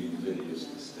to be invidious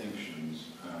distinctions.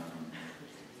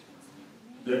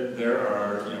 There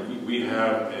are, we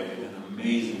have an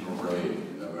amazing array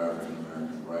of African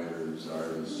American writers,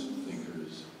 artists,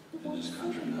 thinkers in this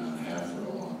country now, and have for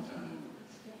a long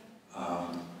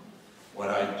time. What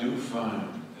I do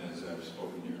find, as I've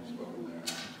spoken here and spoken there,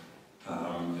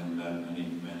 and met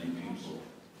many people,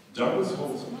 Douglass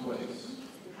holds a place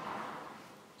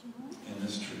in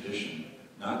this tradition,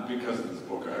 not because of this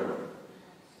book I wrote,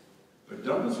 but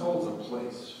Douglass holds a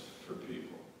place for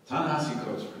people. Ta-Nehisi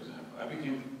Coates, for example. I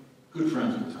became good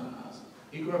friends with Ta-Nehisi.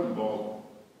 He grew up in Baltimore,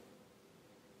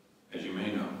 as you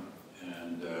may know,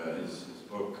 and his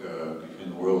book, Between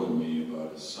the World and Me,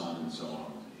 about his son and so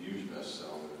on, was a huge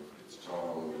bestseller. It's taught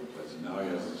all over the place. And now he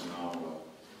has this novel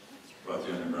about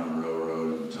the Underground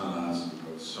Railroad, and Ta-Nehisi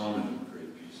wrote so many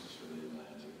great pieces for the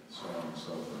Atlantic, and so on and so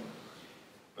forth.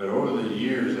 But over the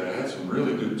years, I had some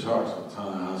really good talks with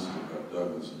Ta-Nehisi about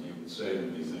Douglass, and he would say to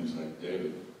me things like,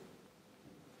 David,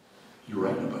 you're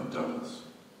writing about Douglass.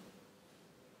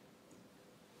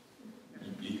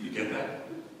 You get that?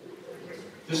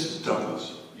 This is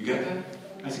Douglass. You get that?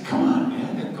 I said, come on,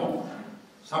 man, go.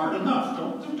 It's hard enough.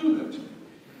 Don't do that to me.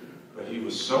 But he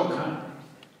was so kind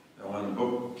that when the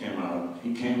book came out,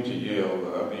 he came to Yale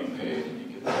without being paid, and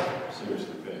he gets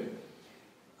seriously paid.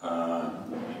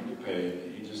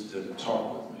 He just did a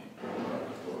talk with me about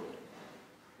the book.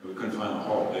 We couldn't find the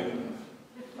hall big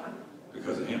enough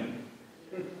because of him.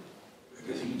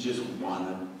 Because he just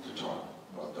wanted to talk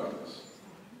about Douglass.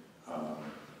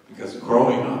 Because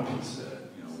growing up, he said,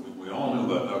 we all knew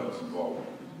about Douglass in Baltimore.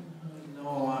 We didn't know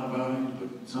a lot about him,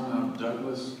 but somehow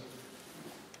Douglass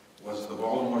was the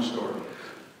Baltimore story.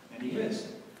 And he is.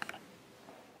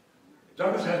 If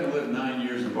Douglass hadn't lived 9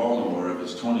 years in Baltimore of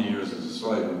his 20 years as a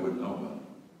slave, we wouldn't know about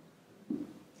him.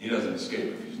 He doesn't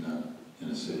escape if he's not in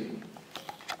a city.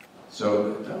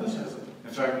 So Douglass has it.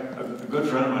 In fact, a good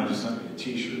friend of mine just sent me a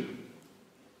t-shirt.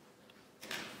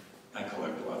 I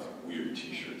collect lots of weird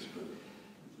t-shirts, but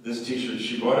this t-shirt,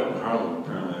 she bought it in Harlem,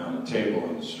 apparently on a table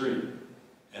on the street,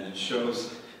 and it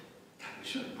shows, God, we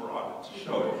should have brought it to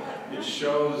show it. It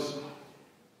shows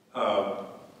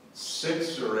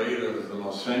 6 or 8 of the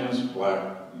most famous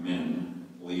black men,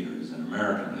 leaders in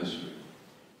American history.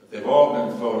 But they've all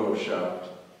been photoshopped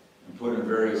and put in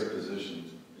various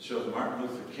positions. It shows Martin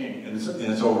Luther King, and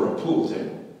it's over a pool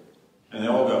table. And they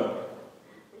all got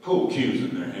pool cues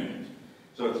in their hands.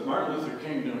 So it's Martin Luther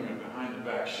King doing a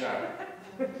behind-the-back shot.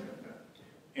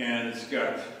 And it's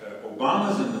got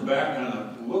Obama's in the back kind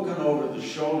of looking over the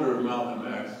shoulder of Malcolm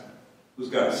X, who's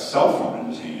got a cell phone in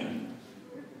his hand.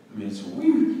 I mean, it's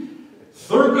weird.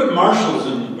 Thurgood Marshall's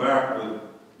in the back, and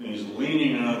he's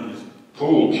leaning on his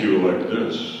pool cue like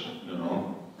this,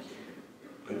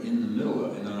 But in the middle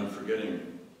of, and I'm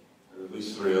forgetting at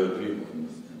least 3 other people in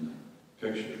the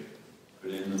picture,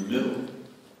 but in the middle,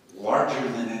 larger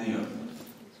than any of them,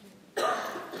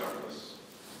 Douglass,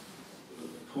 with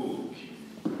a pool key,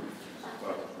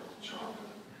 bucket of chocolate.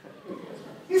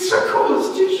 It's the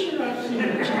coolest t-shirt I've seen.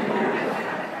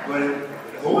 But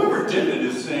whoever did it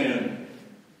is saying,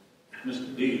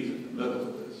 Mr. D's in the middle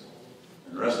of this,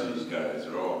 and the rest of these guys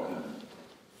are all kind of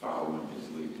following his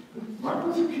lead.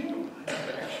 Martin Luther King,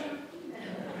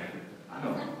 I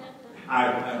don't know. I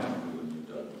don't know who the new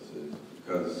Douglass is,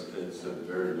 because it's a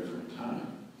very different time.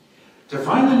 To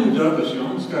find the new Douglass, you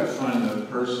almost got to find the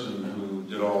person who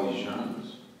did all these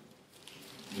genres.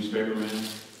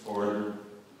 Newspaperman, orator,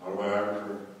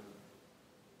 autobiographer,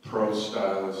 prose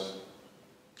stylist,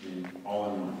 I mean,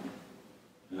 all in one.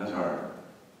 And that's hard.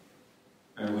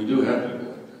 And we do have people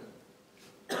like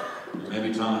that. And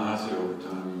maybe Ta-Nehisi over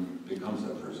time becomes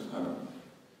that person. I don't know.